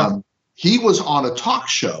 he was on a talk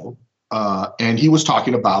show and he was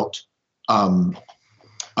talking about the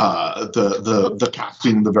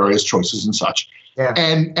casting, the various choices and such. Yeah.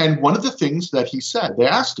 And one of the things that he said, they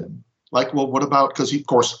asked him, like, well, what about, because he, of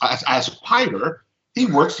course, as Piter,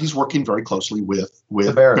 he's working very closely with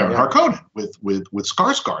Baron Harkonnen, with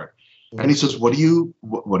Skarsgård. And he says, what do you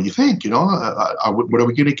think? What are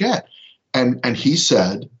we going to get? And he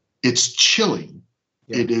said, it's chilling.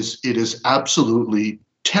 Yeah. It is absolutely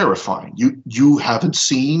terrifying. You haven't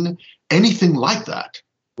seen anything like that.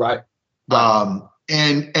 Right. And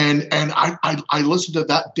I listened to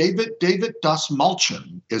that. David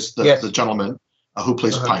Dastmalchian is the gentleman who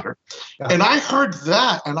plays Piter. And I heard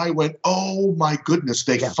that and I went, oh my goodness,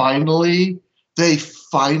 they finally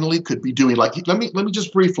could be doing, like, let me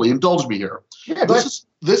just briefly indulge me here. Yeah, this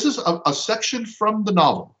is a section from the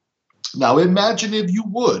novel. Now imagine, if you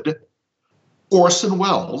would, Orson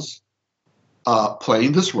Welles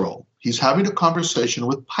playing this role. He's having a conversation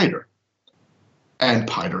with Piter. And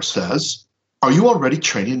Piter says, are you already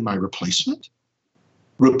training my replacement?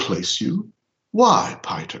 Replace you? Why,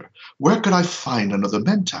 Piter? Where could I find another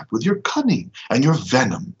Mentat with your cunning and your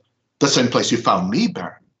venom? The same place you found me,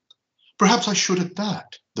 Baron. Perhaps I should at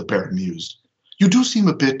that, the Baron mused. You do seem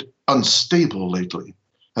a bit unstable lately,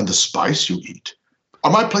 and the spice you eat.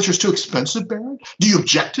 Are my pleasures too expensive, Baron? Do you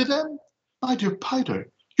object to them? My dear Piter,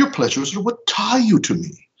 your pleasures are what tie you to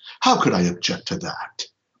me. How could I object to that?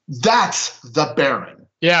 That's the Baron.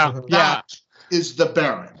 Yeah, that is the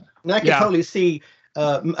Baron. And I can totally see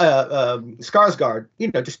Skarsgård,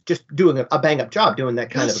 just doing a bang up job, doing that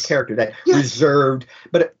kind of a character, that reserved.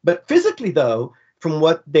 But physically, though, from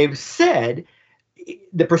what they've said,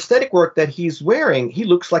 the prosthetic work that he's wearing, he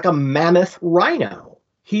looks like a mammoth rhino.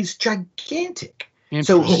 He's gigantic.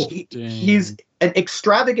 So he's an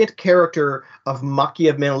extravagant character of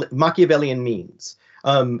Machiavellian means.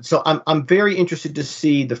 So I'm very interested to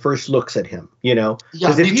see the first looks at him.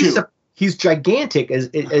 Because if he's gigantic as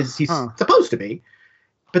he's supposed to be.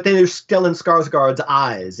 But then there's Stellan Skarsgård's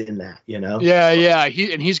eyes in that, Yeah.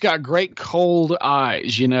 He's got great cold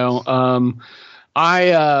eyes, ever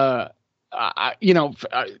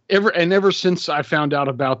since I found out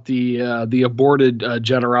about the aborted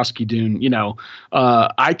Jodorowsky Dune,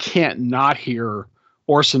 I can't not hear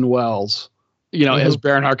Orson Welles, as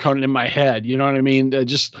Baron Harkonnen in my head. You know what I mean?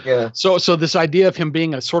 So this idea of him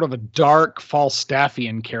being a sort of a dark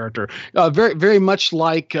Falstaffian character, very, very much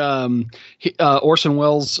like Orson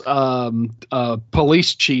Welles'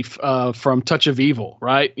 police chief from Touch of Evil,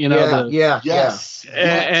 right? Yes.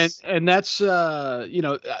 And that's and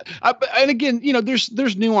again,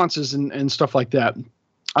 there's nuances and stuff like that.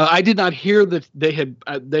 I did not hear that they had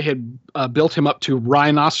built him up to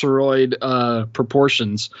rhinoceroid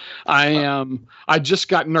proportions. I just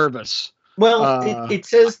got nervous. Well, it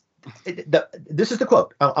says, this is the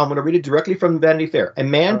quote. I'm going to read it directly from Vanity Fair. A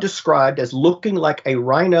man described as looking like a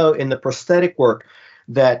rhino in the prosthetic work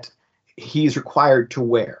that he's required to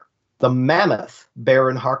wear. The mammoth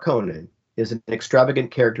Baron Harkonnen is an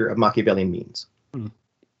extravagant character of Machiavellian means.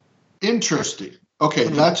 Interesting. Okay,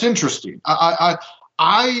 that's interesting.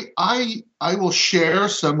 I will share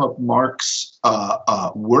some of Mark's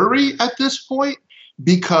worry at this point,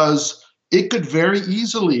 because it could very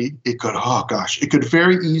easily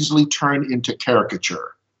turn into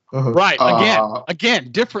caricature. Right.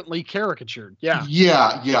 Again, differently caricatured. Yeah.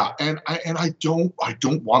 Yeah. And I don't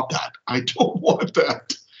want that. I don't want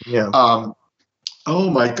that. Yeah.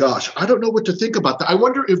 Oh my gosh. I don't know what to think about that. I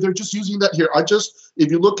wonder if they're just using that here.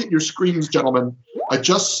 If you look at your screens, gentlemen, I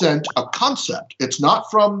just sent a concept. It's not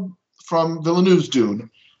from Villeneuve's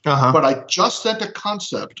Dune, but I just sent a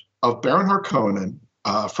concept of Baron Harkonnen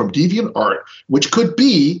from DeviantArt, which could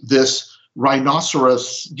be this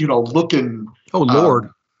rhinoceros, looking. Oh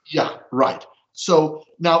Lord. Yeah, right. So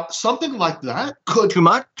now something like that could too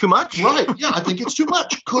much. Right. Yeah, I think it's too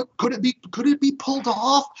much. Could it be pulled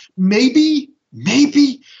off? Maybe.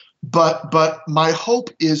 But my hope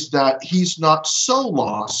is that he's not so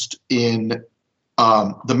lost in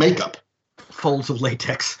the makeup. Folds of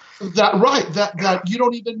latex. That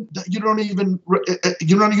you're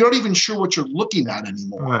not even sure what you're looking at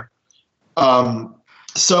anymore. Right.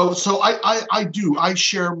 So I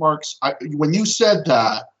share Mark's. When you said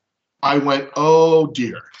that, I went, oh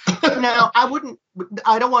dear. Now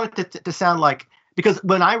I don't want it to sound like, because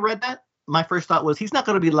when I read that, my first thought was he's not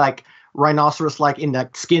going to be like rhinoceros, like in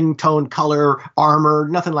that skin tone, color, armor,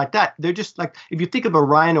 nothing like that. They're just like, if you think of a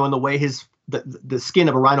rhino and the way the skin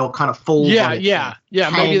of a rhino kind of folds. Yeah.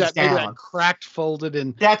 Maybe that cracked, folded,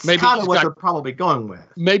 and that's kind of what they're probably going with.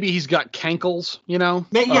 Maybe he's got cankles, Yeah.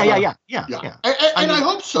 And I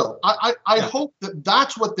hope so. I hope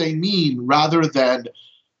that's what they mean, rather than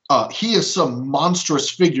he is some monstrous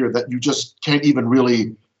figure that you just can't even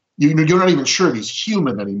really. You're not even sure he's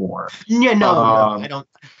human anymore. Yeah, no, I don't.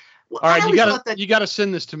 All right, you got to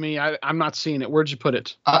send this to me. I'm not seeing it. Where'd you put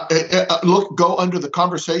it? Look, go under the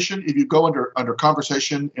conversation. If you go under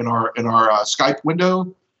conversation in our Skype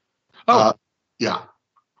window. Oh, yeah.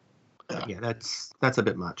 Yeah, that's a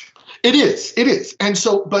bit much. It is, and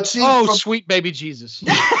so, but see. Sweet baby Jesus.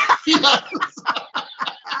 Yes.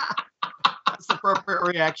 That's the appropriate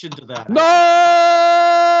reaction to that.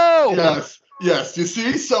 No. Yes. You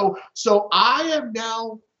see, so I am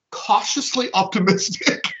now cautiously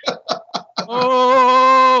optimistic.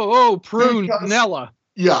 Prunella.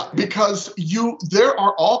 Yeah, because there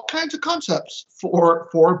are all kinds of concepts for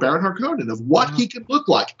Baron Harkonnen of what he can look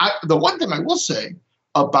like. The one thing I will say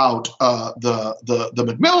about the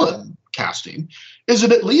Macmillan casting is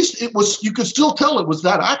that at least you could still tell it was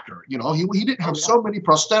that actor. He didn't have so many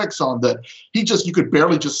prosthetics on that you could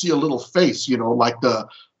barely just see a little face. Like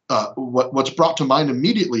what's brought to mind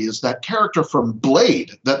immediately is that character from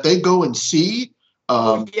Blade that they go and see.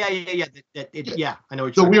 Yeah. I know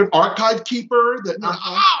what you're the weird archive keeper.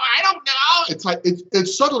 I don't know. It's like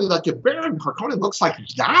it's suddenly like if Baron Harkonnen looks like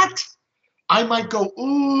that, I might go,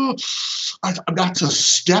 ooh, that's a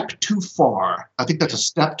step too far. I think that's a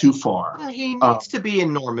step too far. He needs to be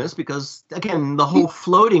enormous because, again, the whole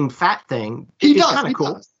floating fat thing is kind of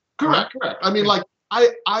cool. Does. Correct. I mean, like,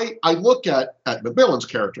 I look at Macmillan's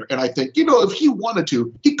character and I think, if he wanted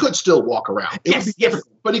to, he could still walk around. It would be difficult,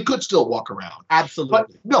 but he could still walk around. Absolutely. But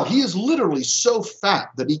no, he is literally so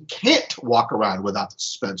fat that he can't walk around without the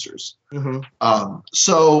suspensors. Mm-hmm.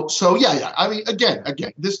 So yeah. I mean, again,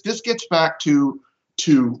 this gets back to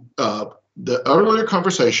the earlier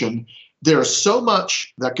conversation. There's so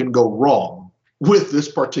much that can go wrong with this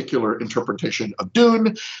particular interpretation of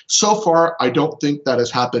Dune. So far, I don't think that has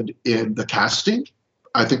happened in the casting.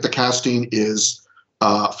 I think the casting is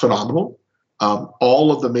phenomenal.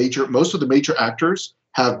 Most of the major actors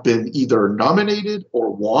have been either nominated or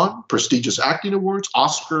won prestigious acting awards,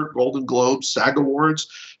 Oscar, Golden Globe, SAG awards.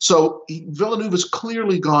 So Villeneuve has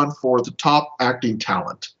clearly gone for the top acting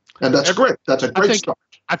talent. And that's great. That's a great start.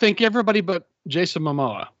 I think everybody but Jason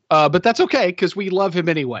Momoa. But that's okay because we love him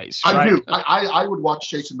anyways. I do. I would watch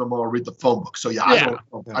Jason Momoa read the phone book. So I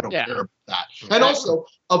don't care about that. And also,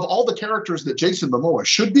 of all the characters that Jason Momoa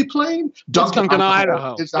should be playing, Duncan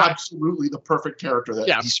Idaho is absolutely the perfect character.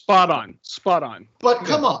 Spot on. But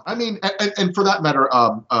come on, I mean, and for that matter,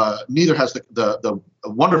 neither has the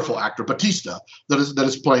wonderful actor Batista that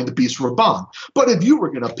is playing the Beast Raban. But if you were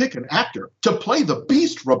going to pick an actor to play the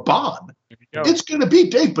Beast Raban, it's going to be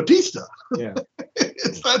Dave Batista. Yeah.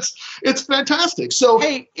 It's fantastic. So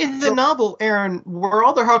hey, in the novel, Aaron, were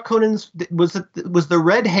all the Harkonnens, was the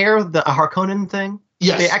red hair a Harkonnen thing?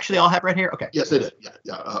 Yes, they actually all have red hair. Okay. Yes, they did.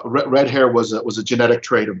 Yeah. Red hair was a genetic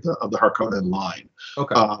trait of the Harkonnen line.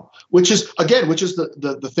 Okay. Which is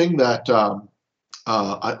the thing that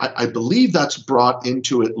I believe that's brought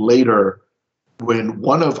into it later when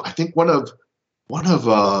one of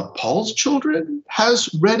Paul's children has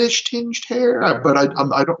reddish tinged hair, but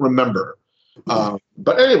I don't remember.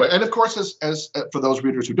 But anyway, and of course, as for those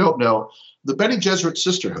readers who don't know, the Bene Gesserit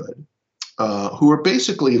Sisterhood, who are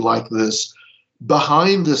basically like this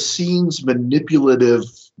behind-the-scenes manipulative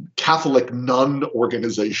Catholic nun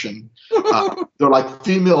organization. They're like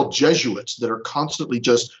female Jesuits that are constantly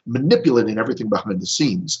just manipulating everything behind the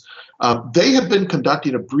scenes. They have been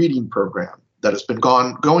conducting a breeding program that has been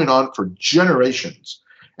going on for generations,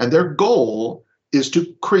 and their goal is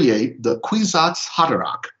to create the Kwisatz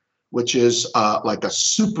Haderach, which is like a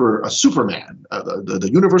Superman, the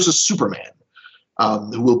universe's Superman.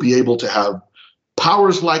 who will be able to have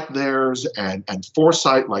powers like theirs and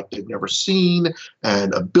foresight like they've never seen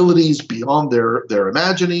and abilities beyond their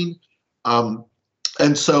imagining.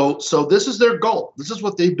 And so this is their goal. This is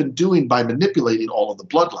what they've been doing by manipulating all of the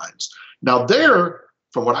bloodlines. Now,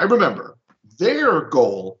 from what I remember, their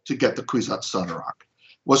goal to get the Kwisatz Haderach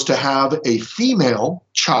was to have a female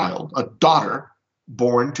child, a daughter,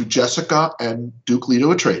 born to Jessica and Duke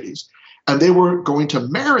Leto Atreides, and they were going to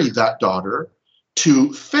marry that daughter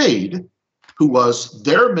to Fade, who was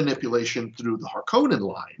their manipulation through the Harkonnen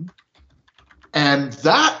line, and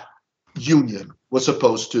that union was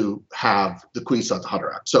supposed to have the Kwisatz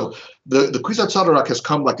Haderach. So the Kwisatz Haderach has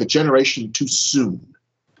come like a generation too soon.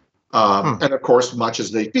 And of course, much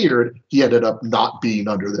as they feared, he ended up not being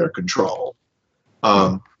under their control.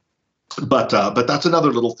 But that's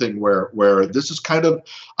another little thing where this is kind of,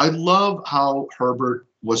 I love how Herbert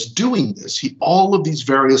was doing this. All of these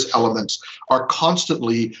various elements are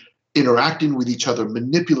constantly interacting with each other,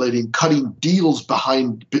 manipulating, cutting deals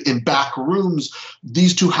in back rooms.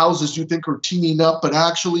 These two houses you think are teaming up, but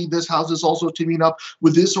actually this house is also teaming up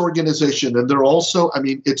with this organization. And they're also, I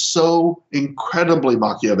mean, it's so incredibly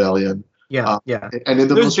Machiavellian. Yeah. And in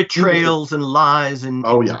there's betrayals and lies and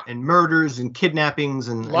and murders and kidnappings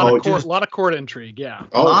and a lot of court intrigue. Yeah,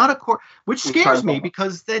 a lot of court, which scares me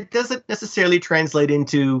because that doesn't necessarily translate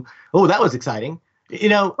into that was exciting.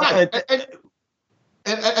 Right.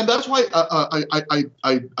 And that's why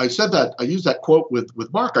I said that. I used that quote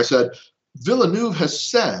with Mark. I said Villeneuve has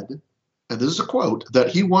said, and this is a quote, that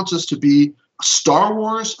he wants us to be Star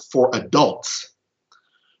Wars for adults.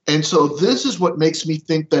 And so this is what makes me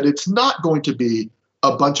think that it's not going to be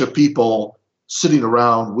a bunch of people sitting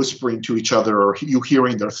around whispering to each other or you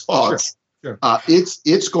hearing their thoughts. Sure.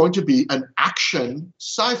 It's going to be an action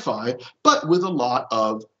sci-fi, but with a lot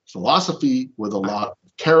of philosophy, with a lot of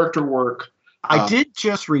character work. I did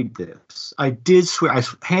just read this. I did swear.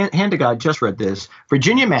 Hand to God, just read this.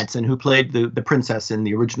 Virginia Madsen, who played the princess in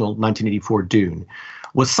the original 1984 Dune,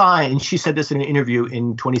 was signed, and she said this in an interview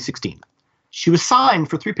in 2016. She was signed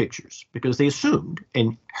for 3 pictures because they assumed,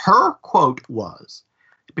 and her quote was,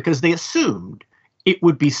 because they assumed it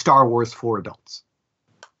would be Star Wars for adults.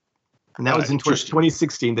 And that was in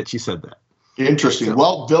 2016 that she said that. Interesting. So,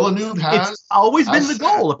 well, Villeneuve it's always been the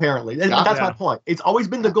goal, apparently. That's my point. It's always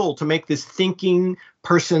been the goal to make this thinking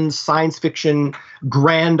person, science fiction,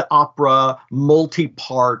 grand opera,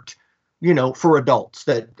 multi-part, for adults.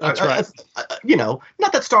 That's right.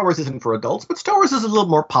 Not that Star Wars isn't for adults, but Star Wars is a little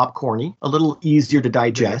more popcorny, a little easier to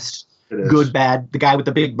digest. It is. Good, bad. The guy with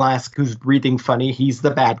the big mask who's breathing funny, he's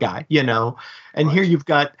the bad guy, And right. Here you've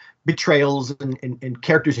got betrayals and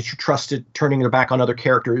characters that you trusted turning their back on other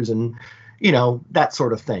characters and that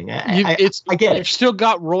sort of thing. I get it. You've still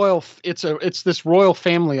got royal. It's this royal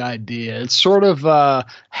family idea. It's sort of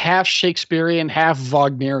half Shakespearean, half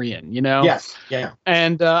Wagnerian. Yes. Yeah.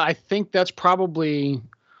 And I think that's probably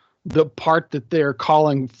the part that they're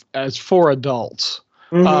calling as for adults,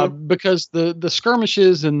 because the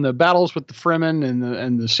skirmishes and the battles with the Fremen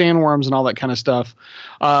and the sandworms and all that kind of stuff,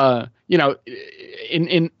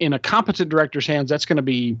 in a competent director's hands, that's going to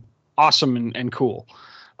be awesome and cool.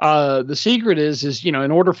 The secret is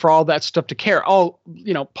in order for all that stuff to care,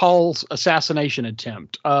 Paul's assassination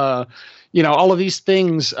attempt, all of these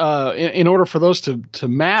things, in order for those to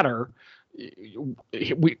matter,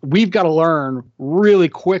 we've got to learn really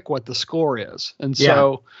quick what the score is. And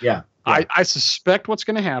so I suspect what's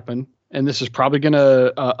going to happen, and this is probably going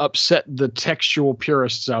to upset the textual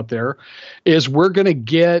purists out there, is we're going to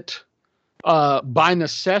get, by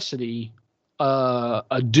necessity,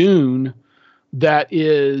 a Dune that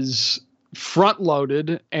is front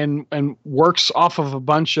loaded and works off of a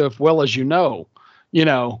bunch of,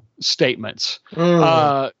 statements.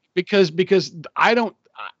 Because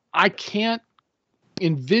I can't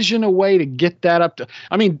envision a way to get that up to,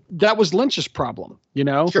 that was Lynch's problem,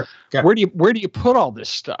 Sure. Yeah. Where do you put all this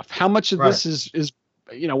stuff? How much of this is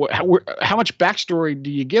how much backstory do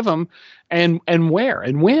you give them and where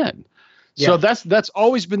and when? So that's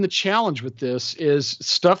always been the challenge with this, is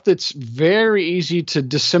stuff that's very easy to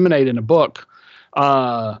disseminate in a book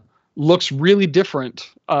looks really different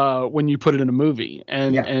when you put it in a movie.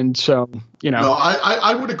 And so, No,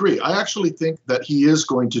 I would agree. I actually think that he is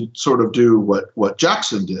going to sort of do what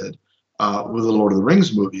Jackson did with the Lord of the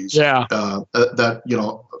Rings movies. Yeah. That,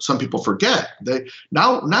 some people forget.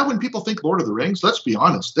 Now when people think Lord of the Rings, let's be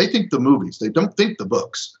honest, they think the movies. They don't think the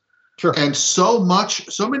books. Sure. And so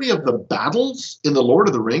many of the battles in the Lord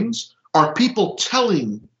of the Rings are people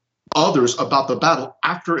telling others about the battle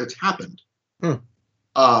after it's happened.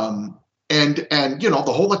 And the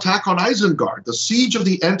whole attack on Isengard, the siege of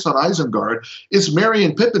the Ents on Isengard, is Merry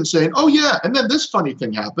and Pippin saying, "Oh yeah, and then this funny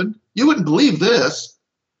thing happened. You wouldn't believe this,"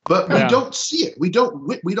 but we don't see it. We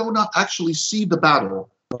don't not actually see the battle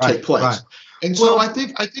take place. Right. And so I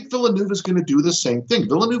think Villeneuve is going to do the same thing.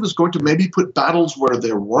 Villeneuve is going to maybe put battles where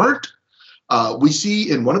there weren't. We see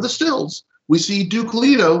in one of the stills, we see Duke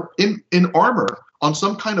Leto in armor on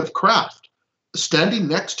some kind of craft, standing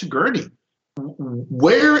next to Gurney.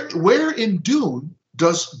 Where in Dune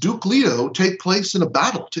does Duke Leto take place in a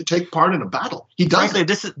battle, to take part in a battle? He doesn't. Frankly,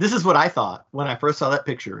 this is what I thought when I first saw that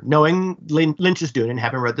picture, knowing Lynch's Dune and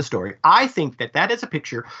having read the story. I think that is a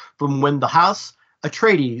picture from when the House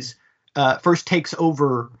Atreides first takes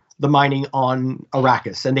over the mining on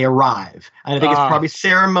Arrakis, and they arrive. And I think it's probably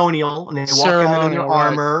ceremonial, and they walk out in their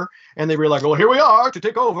armor, and they realize, "Oh, here we are to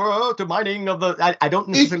take over to mining of the." I don't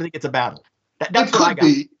necessarily think it's a battle. That's what I got.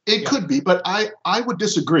 It could be, but I would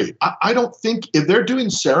disagree. I don't think if they're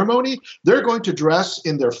doing ceremony, they're going to dress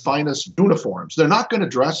in their finest uniforms. They're not going to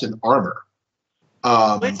dress in armor.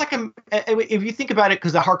 It's like if you think about it,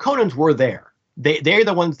 because the Harkonnens were there. They're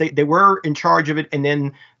the ones they were in charge of it, and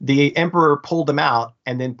then the Emperor pulled them out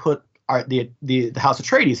and then put the House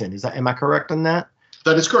Atreides in. Am I correct on that?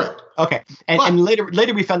 That is correct. Okay, and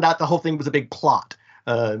later we found out the whole thing was a big plot.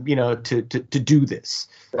 To do this,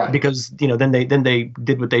 right. Because then they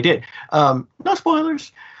did what they did. No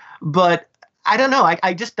spoilers, but I don't know.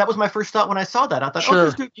 I just that was my first thought when I saw that. I thought,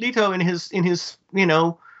 there's Duke Leto in his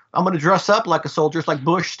I'm going to dress up like a soldier, it's like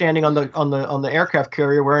Bush standing on the aircraft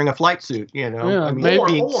carrier wearing a flight suit.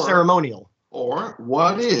 Maybe ceremonial. Or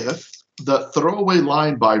what if the throwaway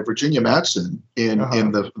line by Virginia Madsen in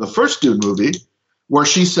the first Dune movie, where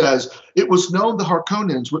she says, "It was known the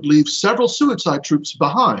Harkonnens would leave several suicide troops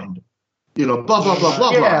behind," blah, blah, blah,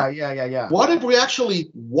 blah, blah. Yeah. What if we're actually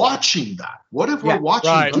watching that? What if we're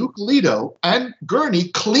watching Duke Leto and Gurney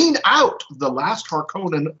clean out the last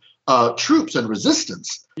Harkonnen troops and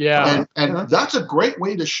resistance? Yeah. And that's a great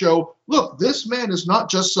way to show, look, this man is not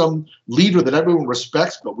just some leader that everyone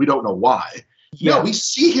respects, but we don't know why. Yeah. No, we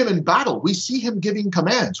see him in battle. We see him giving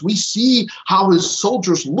commands. We see how his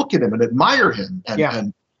soldiers look at him and admire him.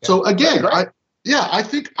 So again, I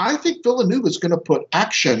think Villeneuve is going to put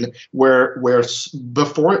action where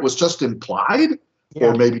before it was just implied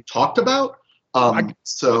or maybe talked about. I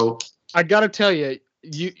got to tell you,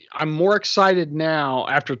 I'm more excited now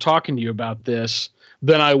after talking to you about this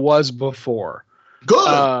than I was before.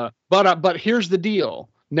 Good. But here's the deal.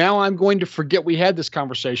 Now I'm going to forget we had this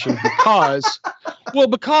conversation because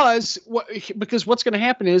what's going to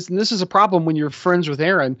happen is, and this is a problem when you're friends with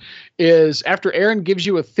Aaron, is after Aaron gives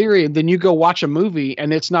you a theory and then you go watch a movie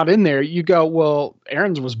and it's not in there, you go, well,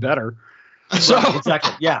 Aaron's was better. So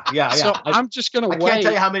exactly. Yeah. So I'm just going to wait. I can't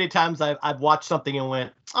tell you how many times I've watched something and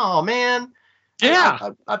went, oh man. Yeah,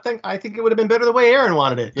 I think it would have been better the way Aaron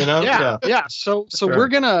wanted it, Yeah. So we're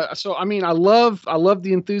gonna. So I mean, I love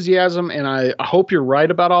the enthusiasm, and I hope you're right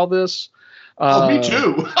about all this. Me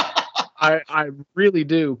too. I really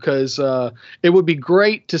do, because it would be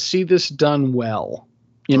great to see this done well,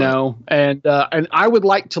 and I would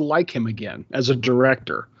like to like him again as a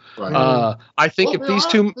director. Right. I think if these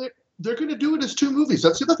two. They're going to do it as two movies.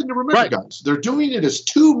 That's the other thing to remember, guys. They're doing it as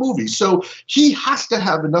two movies. So he has to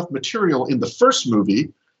have enough material in the first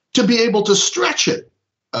movie to be able to stretch it.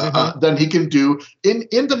 Than he can do in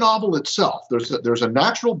the novel itself. There's a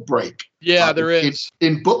natural break. Yeah, there is.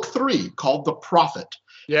 In book 3, called The Prophet.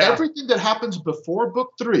 Yeah. Everything that happens before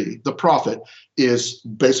book 3, The Prophet, is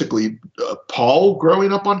basically Paul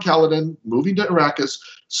growing up on Caladan, moving to Arrakis,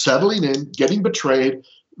 settling in, getting betrayed,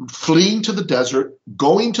 fleeing to the desert,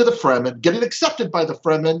 going to the Fremen, getting accepted by the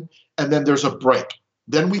Fremen, and then there's a break.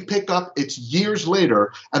 Then we pick up, it's years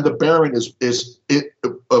later, and the Baron is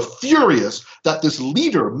furious that this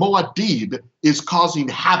leader, Muad'Dib, is causing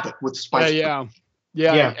havoc with spice.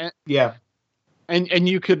 Yeah. And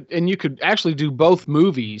you could actually do both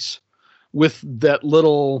movies with that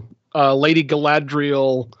little Lady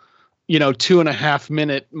Galadriel 2.5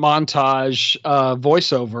 minute montage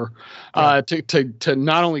voiceover to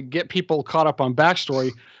not only get people caught up on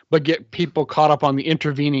backstory, but get people caught up on the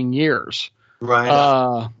intervening years.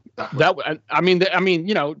 Right.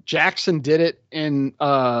 Jackson did it in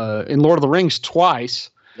Lord of the Rings twice.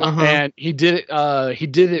 And he did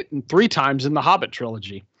it 3 times in the Hobbit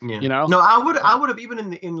trilogy. Yeah. No, I would have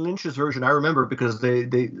even in Lynch's version. I remember because the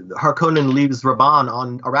Harkonnen leaves Raban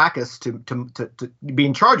on Arrakis to be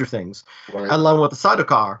in charge of things, along with the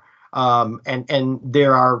Sardaukar. And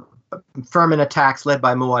there are Fremen attacks led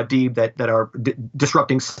by Muad'Dib that are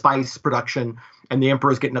disrupting spice production, and the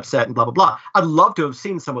Emperor's getting upset and blah blah blah. I'd love to have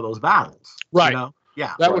seen some of those battles. Right.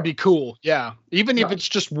 Yeah, that would be cool. Yeah, even if it's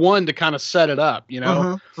just one to kind of set it up.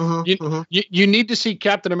 You need to see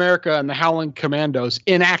Captain America and the Howling Commandos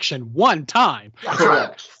in action one time. Yeah,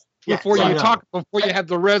 correct. Before you have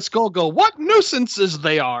the Red Skull go, what nuisances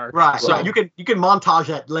they are. Right. So you can montage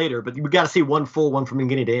that later, but we got to see one full one from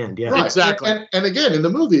beginning to end. Yeah, right. Exactly. And again, in the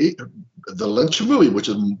movie, the Lynch movie, which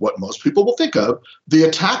is what most people will think of, the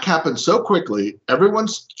attack happens so quickly.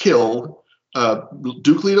 Everyone's killed.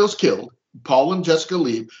 Duke Leto's killed. Paul and Jessica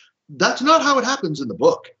leave. That's not how it happens in the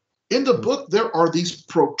book. In the book, there are these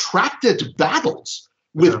protracted battles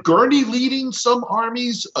with Gurney leading some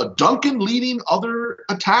armies, Duncan leading other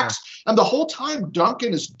attacks. And the whole time,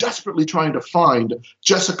 Duncan is desperately trying to find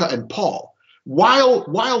Jessica and Paul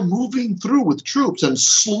while moving through with troops and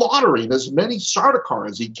slaughtering as many Sardaukar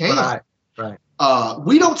as he can. Right.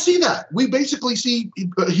 We don't see that. We basically see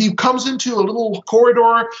he comes into a little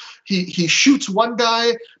corridor. He shoots one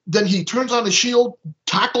guy, then he turns on his shield,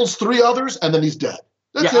 tackles 3 others, and then he's dead.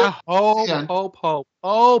 That's it. Hope.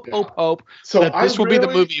 So this will be the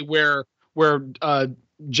movie where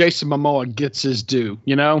Jason Momoa gets his due.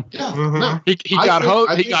 You know, he got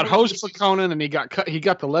host for Conan, and he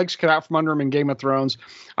got the legs cut out from under him in Game of Thrones.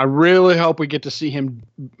 I really hope we get to see him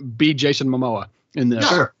be Jason Momoa in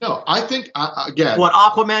this. No, I think again, what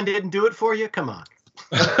Aquaman didn't do it for you? Come on.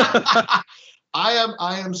 I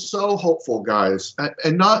am so hopeful, guys,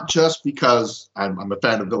 and not just because I'm a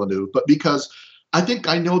fan of Villeneuve, but because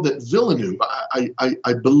I know that Villeneuve,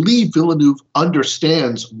 I believe Villeneuve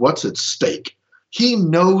understands what's at stake. He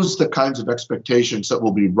knows the kinds of expectations that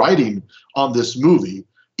we'll be writing on this movie,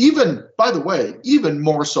 even, by the way, even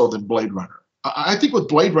more so than Blade Runner. I think with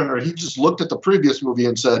Blade Runner, he just looked at the previous movie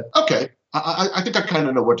and said, okay, I think I kind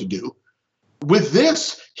of know what to do. With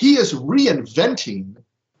this, he is reinventing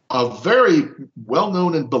a very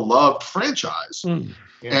well-known and beloved franchise.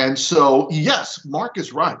 And so, yes, Mark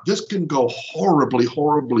is right. This can go horribly,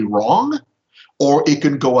 horribly wrong, or it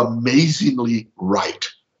can go amazingly right.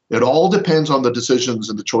 It all depends on the decisions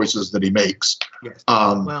and the choices that he makes. Yes.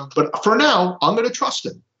 But for now, I'm going to trust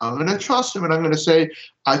him. I'm going to trust him, and I'm going to say,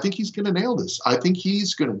 I think he's going to nail this. I think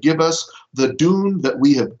he's going to give us the Dune that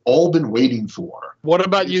we have all been waiting for. What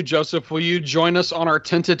about you, Joseph? Will you join us on our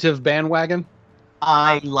tentative bandwagon?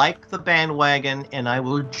 I like the bandwagon, and I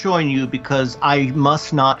will join you because I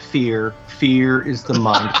must not fear. Fear is the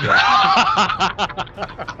mind trap.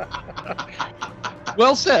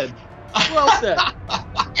 Well said.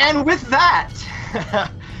 And with that,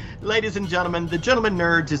 ladies and gentlemen, The Gentleman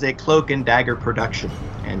Nerds is a Cloak and Dagger production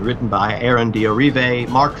and written by Aaron D'Orive,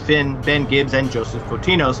 Mark Finn, Ben Gibbs, and Joseph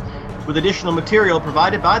Fotinos, with additional material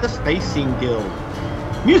provided by the Spacing Guild.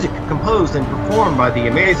 Music composed and performed by the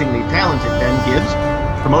amazingly talented Ben Gibbs.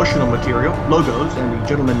 Promotional material, logos, and the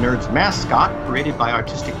Gentleman Nerds mascot created by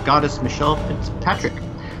artistic goddess Michelle Fitzpatrick.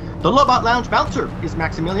 The Lobot Lounge bouncer is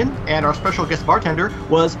Maximilian, and our special guest bartender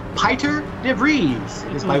was Piter De Vries.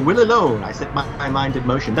 It is by Willie Lone. I set my mind in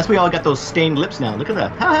motion. That's why we all got those stained lips now. Look at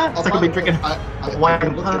that. It's like I've been drinking wine. I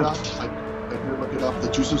did look it up.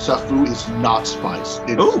 The juice of safu is not spice.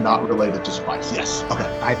 It is not related to spice. Yes.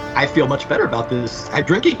 Okay. I feel much better about this. I'm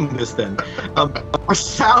drinking this then. Our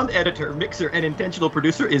sound editor, mixer, and intentional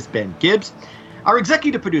producer is Ben Gibbs. Our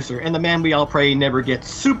executive producer and the man we all pray never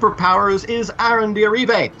gets superpowers is Aaron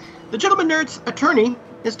D'Orive. The Gentleman Nerd's attorney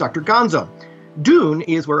is Dr. Gonzo. Dune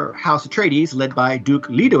is where House Atreides, led by Duke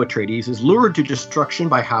Leto Atreides, is lured to destruction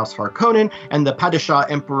by House Harkonnen and the Padishah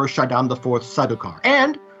Emperor Shaddam IV Sardaukar,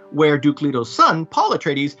 and where Duke Leto's son, Paul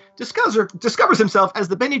Atreides, discovers himself as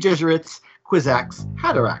the Bene Gesserit's Kwisatz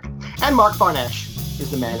Haderach. And Mark Farnash is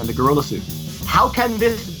the man in the gorilla suit. How can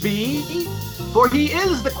this be? For he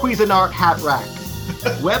is the Cuisinart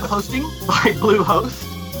Hatrack. Web hosting by Bluehost.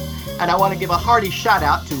 And I want to give a hearty shout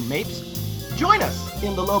out to Mapes. Join us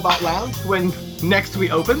in the Lobot Lounge when next we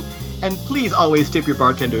open. And please always tip your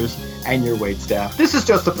bartenders and your waitstaff. This is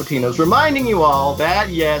Joseph Fotinos reminding you all that,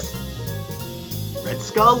 yes, Red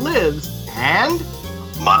Skull lives and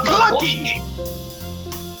McClunky!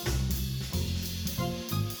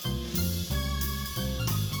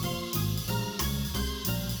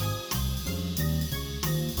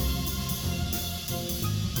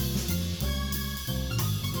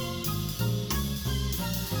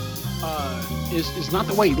 Is not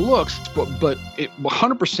the way he looks, but it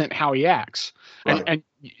 100% how he acts. Right.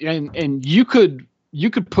 And you could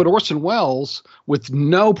put Orson Welles with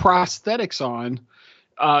no prosthetics on,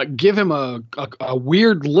 give him a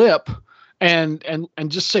weird lip, and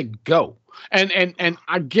just say go. And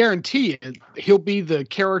I guarantee you, he'll be the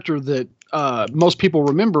character that most people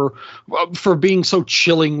remember for being so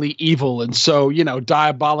chillingly evil and so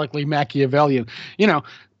diabolically Machiavellian.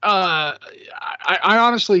 I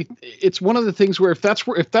honestly, it's one of the things where if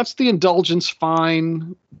that's the indulgence,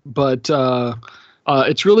 fine, but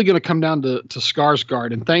it's really going to come down to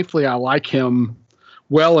Skarsgård, and thankfully I like him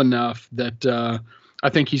well enough that I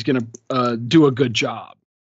think he's going to do a good job.